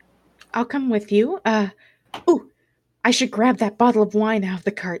 I'll come with you. Ooh, I should grab that bottle of wine out of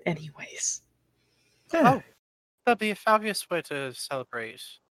the cart anyways. Yeah, Oh, that'd be a fabulous way to celebrate.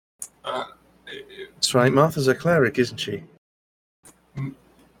 Uh, that's right. Martha's a cleric, isn't she?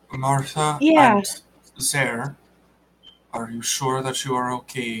 Martha Yeah. and Zer, are you sure that you are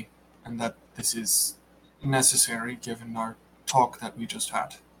okay and that this is necessary given our talk that we just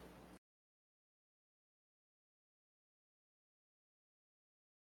had?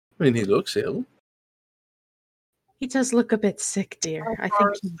 I mean, he looks ill. He does look a bit sick, dear. How I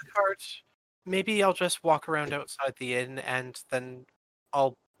far think is the cart? Maybe I'll just walk around outside the inn and then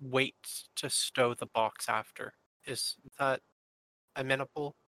I'll wait to stow the box after. Is that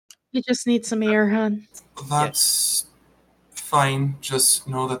amenable? you just need some air, hun. That's fine. Just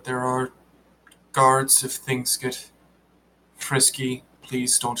know that there are guards if things get frisky.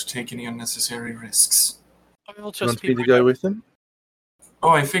 Please don't take any unnecessary risks. I'll You just want be me to right go out. with him? Oh,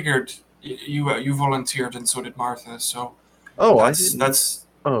 I figured you volunteered and so did Martha. So Oh, I that's didn't. that's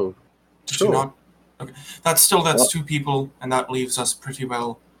Oh, did sure. you not? Okay, that's Well- 2 people, and that leaves us pretty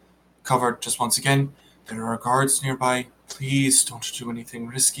well covered. Just once again, there are guards nearby. Please don't do anything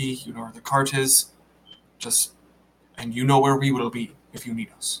risky. You know where the cart is. And you know where we will be if you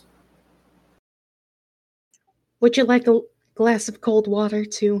need us. Would you like a glass of cold water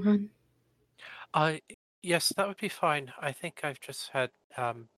too, hun? Yes, that would be fine. I think I've just had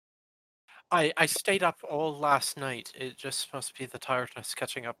I stayed up all last night. It just must be the tiredness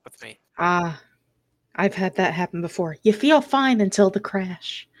catching up with me. Ah, I've had that happen before. You feel fine until the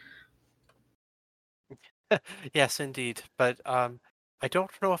crash. Yes, indeed. But I don't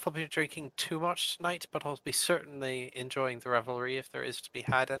know if I'll be drinking too much tonight, but I'll be certainly enjoying the revelry if there is to be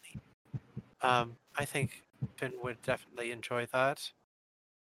had any. I think Finn would definitely enjoy that.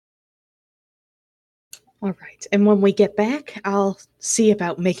 All right. And when we get back, I'll see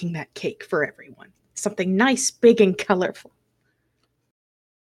about making that cake for everyone. Something nice, big, and colorful.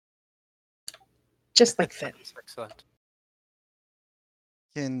 Just like Finn. That's excellent.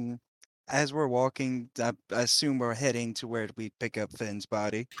 As we're walking, I assume we're heading to where we pick up Finn's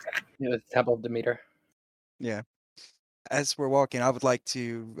body. The Temple of Demeter. Yeah. As we're walking, I would like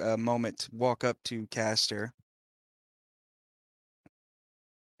to a moment to walk up to Castor,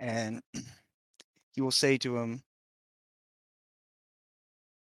 and he will say to him,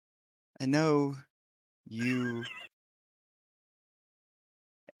 "I know you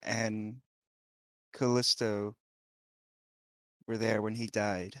and Callisto were there when he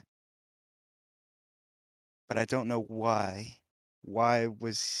died, but I don't know why. Why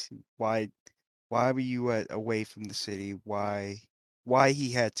was why were you away from the city? Why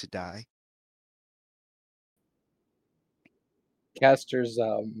he had to die?" Castor's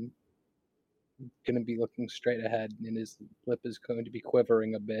going to be looking straight ahead, and his lip is going to be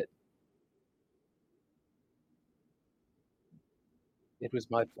quivering a bit. It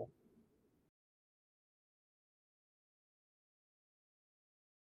was my fault.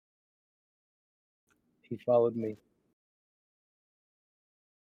 He followed me.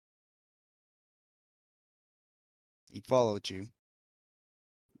 He followed you.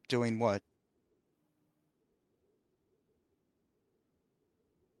 Doing what?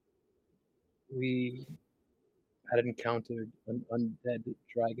 We had encountered an undead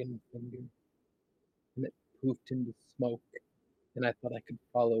dragon finger, and it poofed into smoke, and I thought I could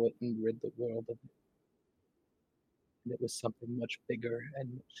follow it and rid the world of it. And it was something much bigger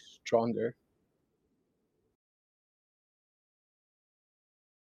and much stronger.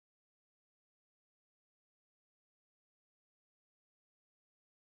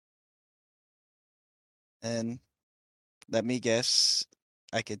 And let me guess,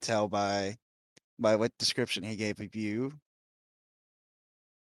 I could tell by what description he gave of you,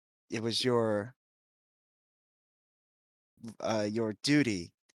 it was your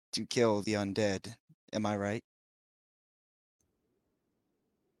duty to kill the undead. Am I right?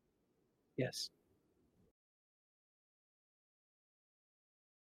 Yes.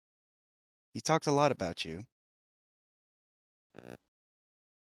 He talked a lot about you.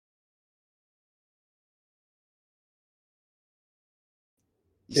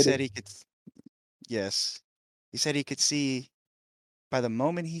 He Did said he? he could. Yes, he said he could see by the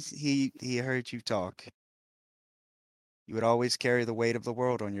moment he heard you talk, you would always carry the weight of the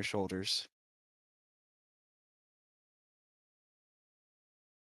world on your shoulders.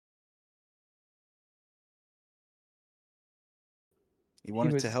 He He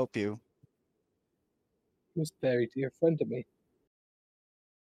wanted to was help you. he was a very dear friend to me.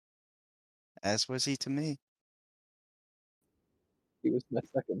 As was he to me. He was my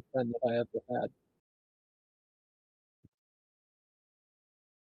second friend that I ever had.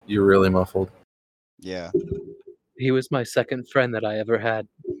 You're really muffled. Yeah. He was my second friend that I ever had.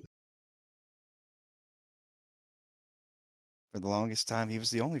 For the longest time, he was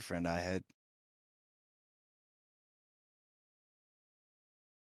the only friend I had.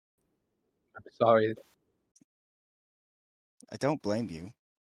 I'm sorry. I don't blame you.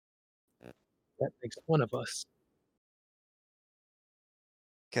 That makes one of us.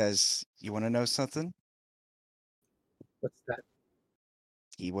 Because you want to know something? What's that?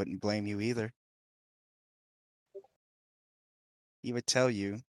 He wouldn't blame you either. He would tell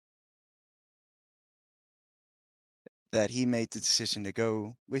you that he made the decision to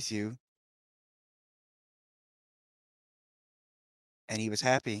go with you, and he was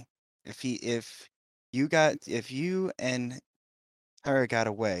happy. If you and her got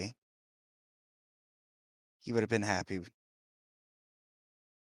away, he would have been happy.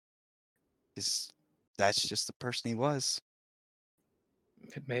 Because that's just the person he was.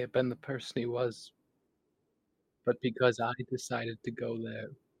 It may have been the person he was, but because I decided to go there,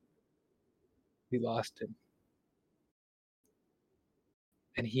 we lost him.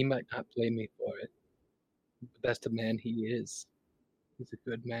 And he might not blame me for it, but that's the man he is. He's a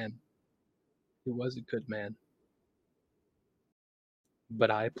good man. He was a good man. But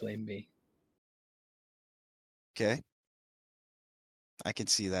I blame me. Okay? I can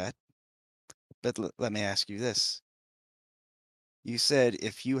see that. But let me ask you this. You said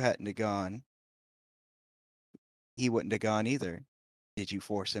if you hadn't have gone, he wouldn't have gone either. Did you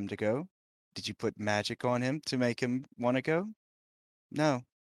force him to go? Did you put magic on him to make him want to go? No.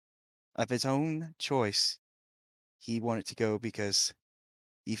 Of his own choice, he wanted to go because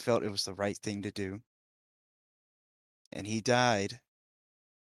he felt it was the right thing to do. And he died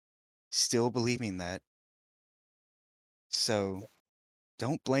still believing that. So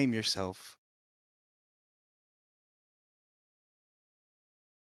don't blame yourself.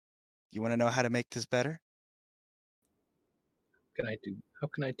 You want to know how to make this better? How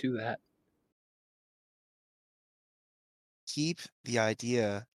can I do that? Keep the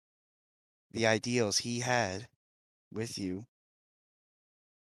ideals he had with you.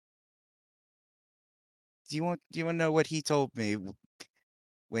 Do you want to know what he told me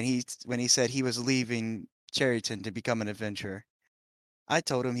when he said he was leaving Cherryton to become an adventurer? I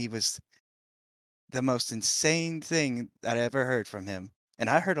told him he was the most insane thing that I ever heard from him. And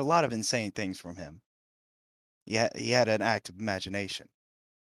I heard a lot of insane things from him. He had an active imagination.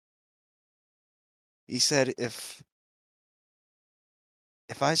 He said if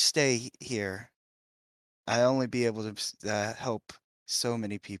I stay here, I only be able to help so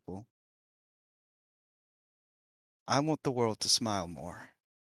many people. I want the world to smile more.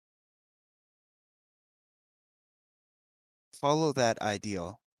 Follow that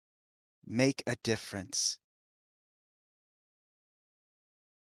ideal. Make a difference.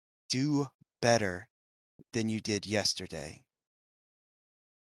 Do better than you did yesterday.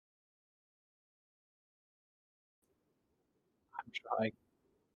 I'm trying.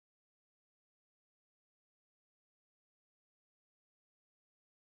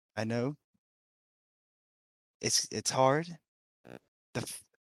 I know it's hard.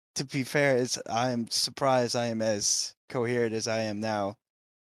 To be fair, I'm surprised I am as coherent as I am now.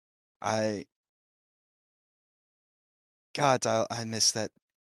 I God, I miss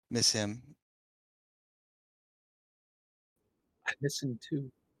him. I miss him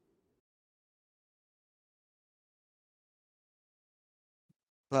too.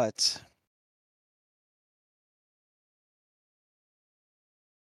 But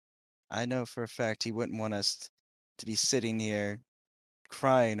I know for a fact he wouldn't want us to be sitting here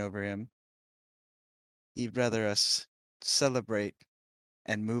crying over him. He'd rather us celebrate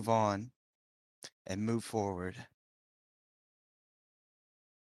and move on and move forward.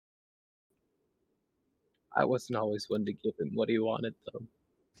 I wasn't always one to give him what he wanted, though.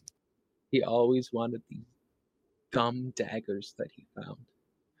 He always wanted these dumb daggers that he found.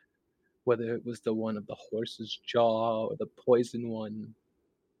 Whether it was the one of the horse's jaw or the poison one,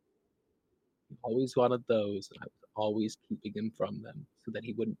 he always wanted those, and I was always keeping him from them so that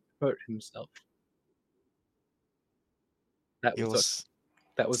he wouldn't hurt himself. That It was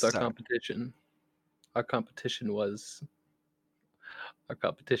was our sorry. competition. Our competition was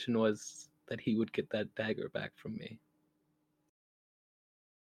that he would get that dagger back from me.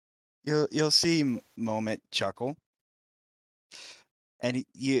 You'll see Moment chuckle, and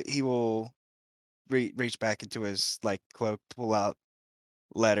he will reach back into his like cloak, pull out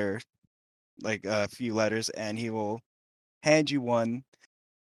letter, like a few letters, and he will hand you one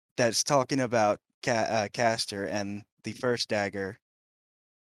that's talking about Castor and the first dagger,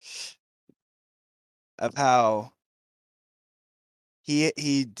 of how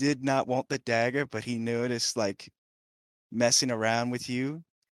he did not want the dagger, but he noticed like messing around with you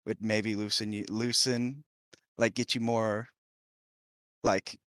would maybe loosen, like get you more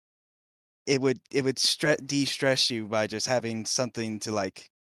like it would de-stress you by just having something to like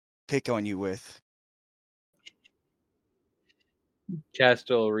pick on you with.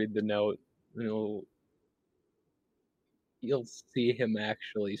 Castor will read the note, and you'll see him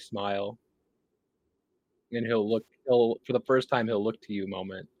actually smile, and he'll for the first time he'll look to you a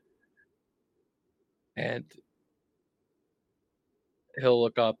moment, and he'll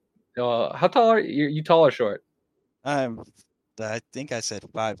look up. How tall are you? You tall or short? I think I said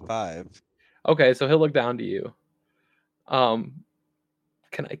 5'5". Okay, so he'll look down to you. Can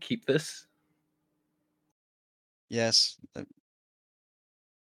I keep this? Yes.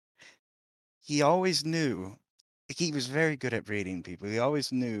 He always knew. He was very good at reading people. He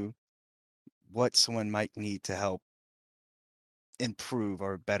always knew what someone might need to help improve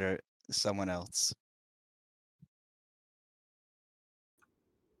or better someone else.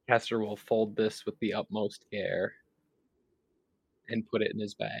 Castor will fold this with the utmost care and put it in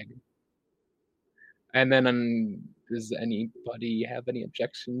his bag. And then, does anybody have any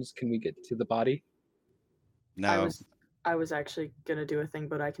objections? Can we get to the body? No. I was actually gonna do a thing,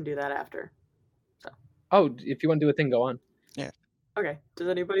 but I can do that after. Oh, if you want to do a thing, go on. Okay. Does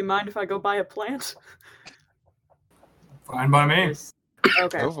anybody mind if I go buy a plant? Fine by me. Yes.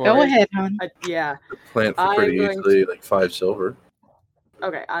 Okay. Go for Go it. ahead, hon. Yeah. Plant for I'm pretty going easily, like 5 silver.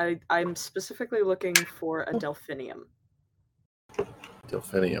 Okay. I'm specifically looking for a delphinium.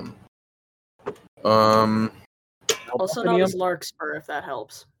 Delphinium. Also known as larkspur, if that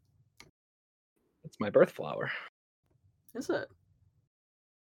helps. It's my birth flower. Is it?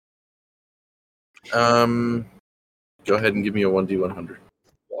 Go ahead and give me a 1d100.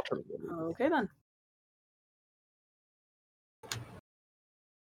 Okay then.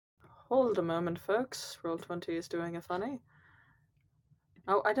 Hold a moment, folks. Roll20 is doing a funny.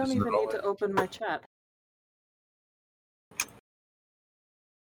 Oh, I don't Isn't it even need always? to open my chat.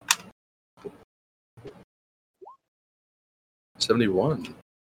 $71.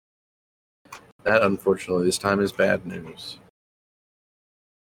 That, unfortunately, this time is bad news.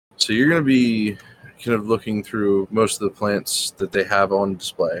 So you're going to be kind of looking through most of the plants that they have on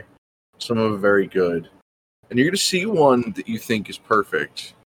display. Some of them are very good. And you're going to see one that you think is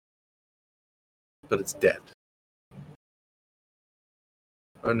perfect, but it's dead.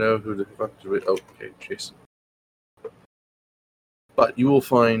 Oh no, who the fuck did we... Oh, okay, Jason. But you will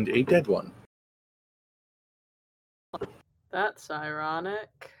find a dead one. That's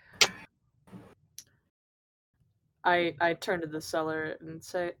ironic. I turn to the seller and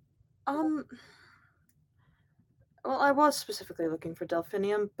say, well, I was specifically looking for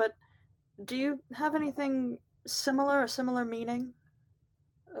delphinium, but do you have anything similar, a similar meaning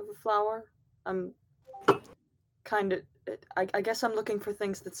of a flower? I'm kind of, I guess I'm looking for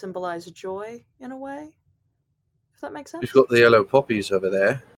things that symbolize joy in a way. If that makes sense. We've got the yellow poppies over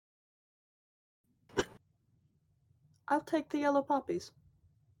there. I'll take the yellow poppies.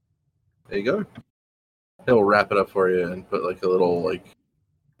 There you go. He'll wrap it up for you and put like a little like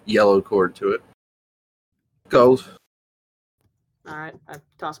yellow cord to it. Gold. All right, I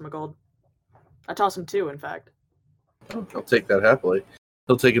toss him a gold. I toss him 2, in fact. Oh, I'll take that happily.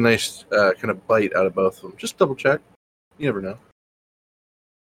 He'll take a nice kind of bite out of both of them. Just double check. You never know.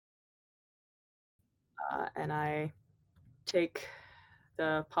 And I take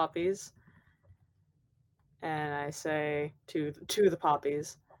the poppies and I say to the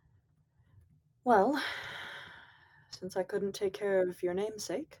poppies, well, since I couldn't take care of your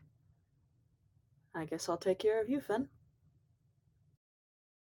namesake, I guess I'll take care of you, Finn.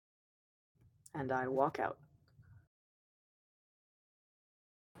 And I walk out.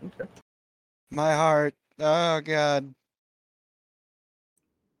 Okay. My heart. Oh god.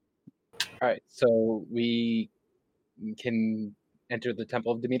 All right, so we can enter the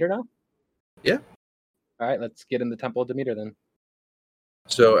Temple of Demeter now? Yeah. All right, let's get in the Temple of Demeter then.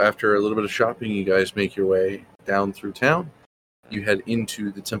 So after a little bit of shopping, you guys make your way down through town. You head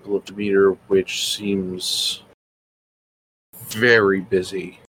into the Temple of Demeter, which seems very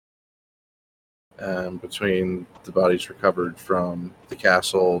busy. Between the bodies recovered from the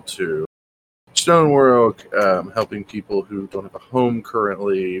castle to stonework, helping people who don't have a home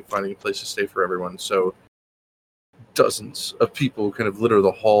currently, finding a place to stay for everyone. So dozens of people kind of litter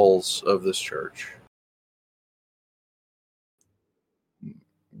the halls of this church.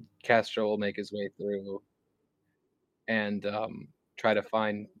 Castro will make his way through and try to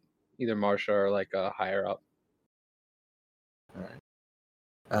find either Marsha or like a higher up. All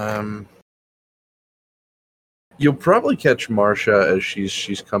right. You'll probably catch Marcia as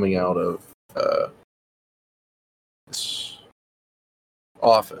she's coming out of this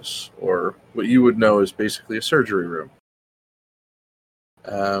office, or what you would know is basically a surgery room.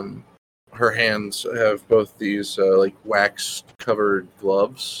 Her hands have both these like wax-covered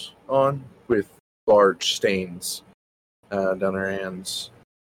gloves on with large stains down her hands.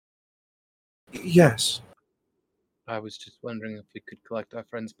 Yes. I was just wondering if we could collect our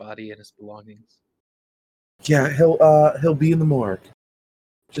friend's body and his belongings. Yeah, he'll be in the morgue,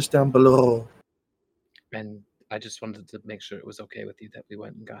 just down below. And I just wanted to make sure it was okay with you that we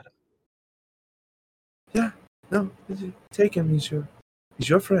went and got him. Yeah, no, take him. He's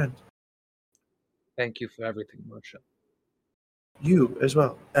your friend. Thank you for everything, Marcia. You as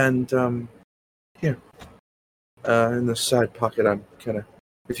well. And here, in the side pocket, I'm kind of,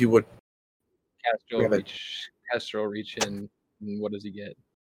 if you would. Castro will reach in, and what does he get?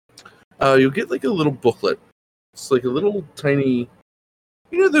 You'll get like a little booklet. It's like a little tiny,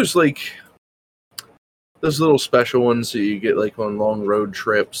 there's like those little special ones that you get like on long road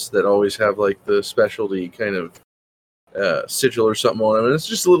trips that always have like the specialty kind of sigil or something on them. And it's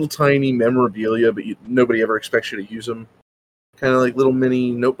just a little tiny memorabilia, but nobody ever expects you to use them. Kind of like little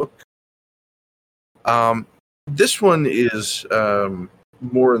mini notebook. This one is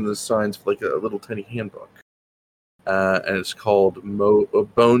more in the signs of like a little tiny handbook. And it's called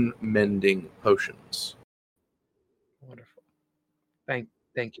Bone Mending Potions. Wonderful. Thank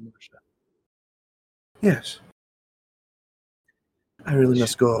you, Marcia. Yes. I really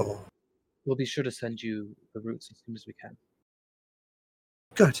must go. We'll be sure to send you the routes as soon as we can.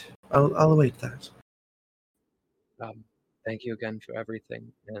 Good. I'll await that. Thank you again for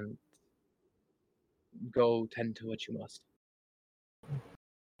everything, and go tend to what you must.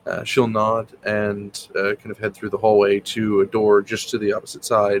 She'll nod and kind of head through the hallway to a door just to the opposite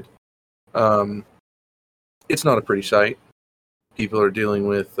side. It's not a pretty sight. People are dealing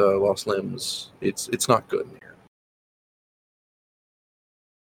with lost limbs. It's not good in here.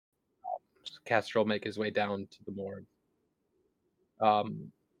 Castro will make his way down to the morgue.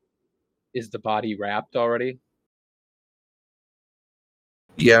 Is the body wrapped already?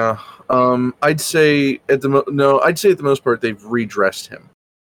 Yeah. I'd say at the most part they've redressed him.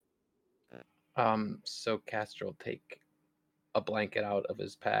 So Castro will take a blanket out of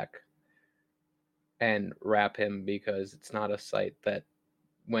his pack and wrap him, because it's not a sight that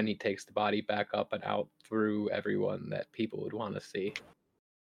when he takes the body back up and out through everyone that people would want to see.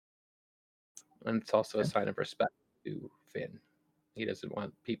 And it's also a sign of respect to Finn. He doesn't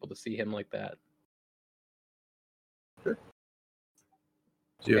want people to see him like that. Sure.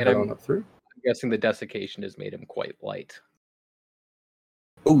 So you head on up through? I'm guessing the desiccation has made him quite light.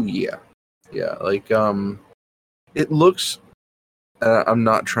 Oh yeah. Yeah, like it looks, I'm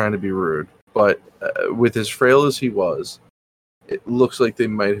not trying to be rude, but with as frail as he was, it looks like they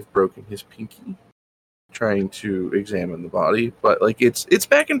might have broken his pinky trying to examine the body, but like it's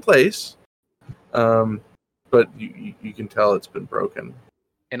back in place. But you can tell it's been broken.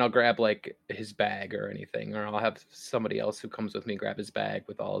 And I'll grab like his bag or anything, or I'll have somebody else who comes with me grab his bag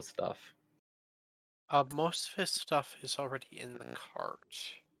with all his stuff. Most of his stuff is already in the cart.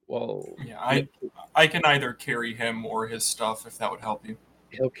 Well, yeah, I can either carry him or his stuff if that would help you.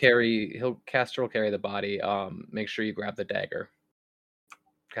 Castro will carry the body. Make sure you grab the dagger.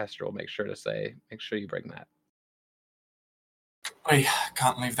 Castro will make sure you bring that. I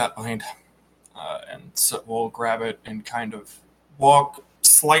can't leave that behind. And so we'll grab it and kind of walk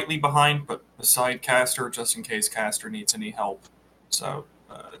slightly behind, but beside Castor, just in case Castor needs any help. So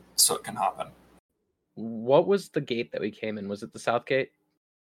it can hop in. What was the gate that we came in? Was it the south gate?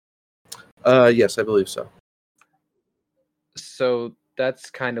 Yes, I believe so. So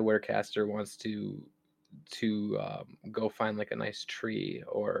that's kind of where Castor wants to go find like a nice tree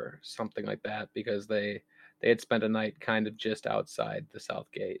or something like that, because they had spent a night kind of just outside the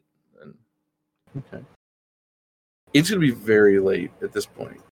south gate. And okay, it's gonna be very late at this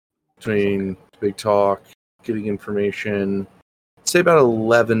point. Between big talk, getting information, say about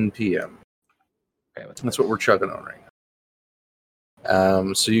 11 p.m. Okay, that's what we're chugging on right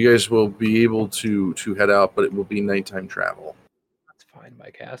now. So you guys will be able to head out, but it will be nighttime travel. That's fine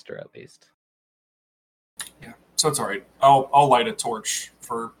by Castor, at least. Yeah, so it's all right. I'll light a torch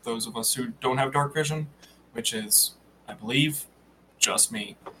for those of us who don't have dark vision, which is, I believe, just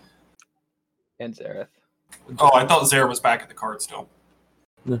me. And Zareth. Oh, I thought Zara was back at the cart still.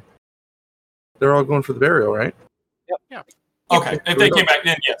 No. They're all going for the burial, right? Yep. Yeah. Okay, if they came back,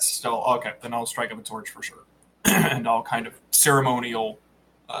 then yes, still okay. Then I'll strike up a torch for sure, and I'll kind of ceremonially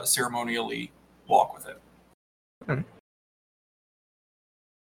walk with it. All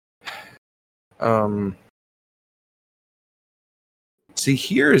right. See,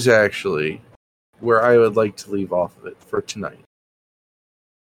 here is actually where I would like to leave off of it for tonight.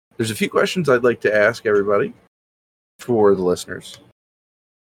 There's a few questions I'd like to ask everybody for the listeners.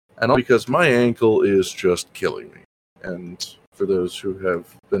 And all because my ankle is just killing me. And for those who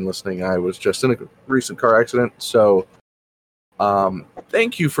have been listening, I was just in a recent car accident. So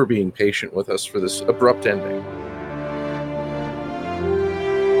thank you for being patient with us for this abrupt ending.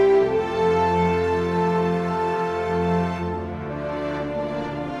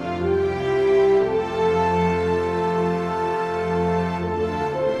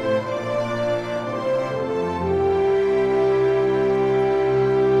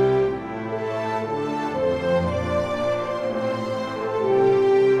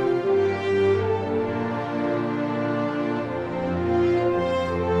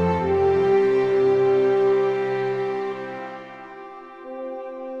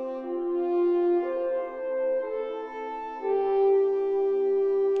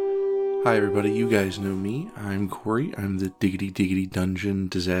 Hi everybody, you guys know me. I'm Corey. I'm the Diggity Diggity Dungeon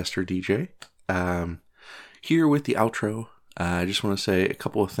Disaster DJ. Here with the outro, I just want to say a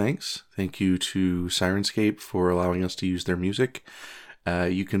couple of thanks. Thank you to Syrinscape for allowing us to use their music.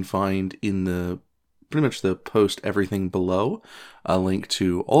 You can find in the pretty much the post everything below a link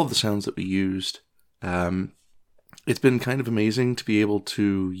to all of the sounds that we used. It's been kind of amazing to be able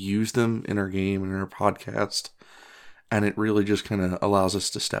to use them in our game and in our podcast, and it really just kind of allows us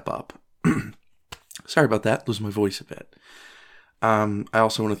to step up. Sorry about that, lose my voice a bit. I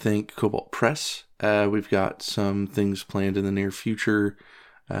also want to thank Cobalt Press. We've got some things planned in the near future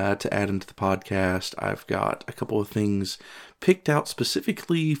to add into the podcast. I've got a couple of things picked out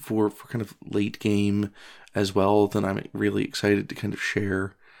specifically for kind of late game as well that I'm really excited to kind of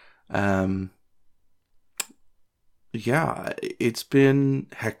share. Yeah, it's been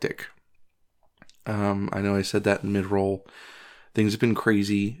hectic. I know I said that in mid-roll. Things have been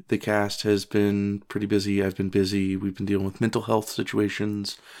crazy. The cast has been pretty busy. I've been busy. We've been dealing with mental health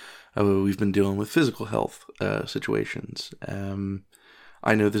situations. We've been dealing with physical health situations.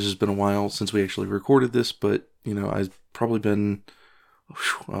 I know this has been a while since we actually recorded this, but, you know, I've probably been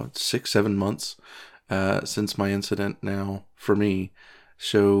 6-7 months since my incident now for me.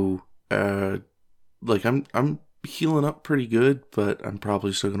 So, like, I'm healing up pretty good, but I'm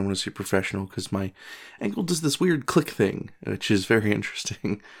probably still going to want to see a professional because my ankle does this weird click thing, which is very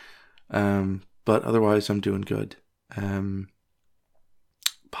interesting. But otherwise, I'm doing good.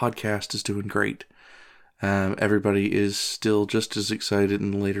 Podcast is doing great. Everybody is still just as excited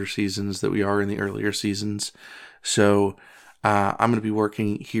in the later seasons that we are in the earlier seasons. So I'm going to be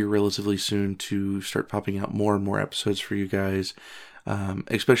working here relatively soon to start popping out more and more episodes for you guys.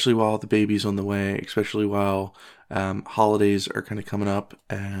 Especially while the baby's on the way, especially while holidays are kind of coming up,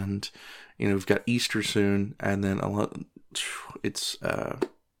 and you know we've got Easter soon, and then it's hard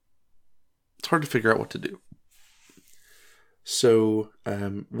to figure out what to do. So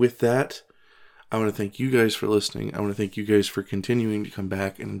with that, I want to thank you guys for listening. I want to thank you guys for continuing to come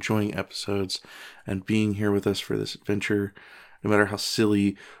back and enjoying episodes and being here with us for this adventure, no matter how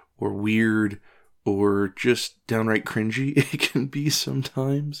silly or weird or just downright cringy it can be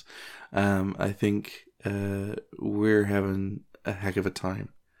sometimes. I think we're having a heck of a time.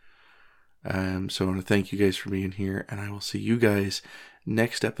 So I want to thank you guys for being here, and I will see you guys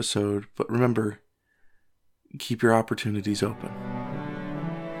next episode. But remember, keep your opportunities open.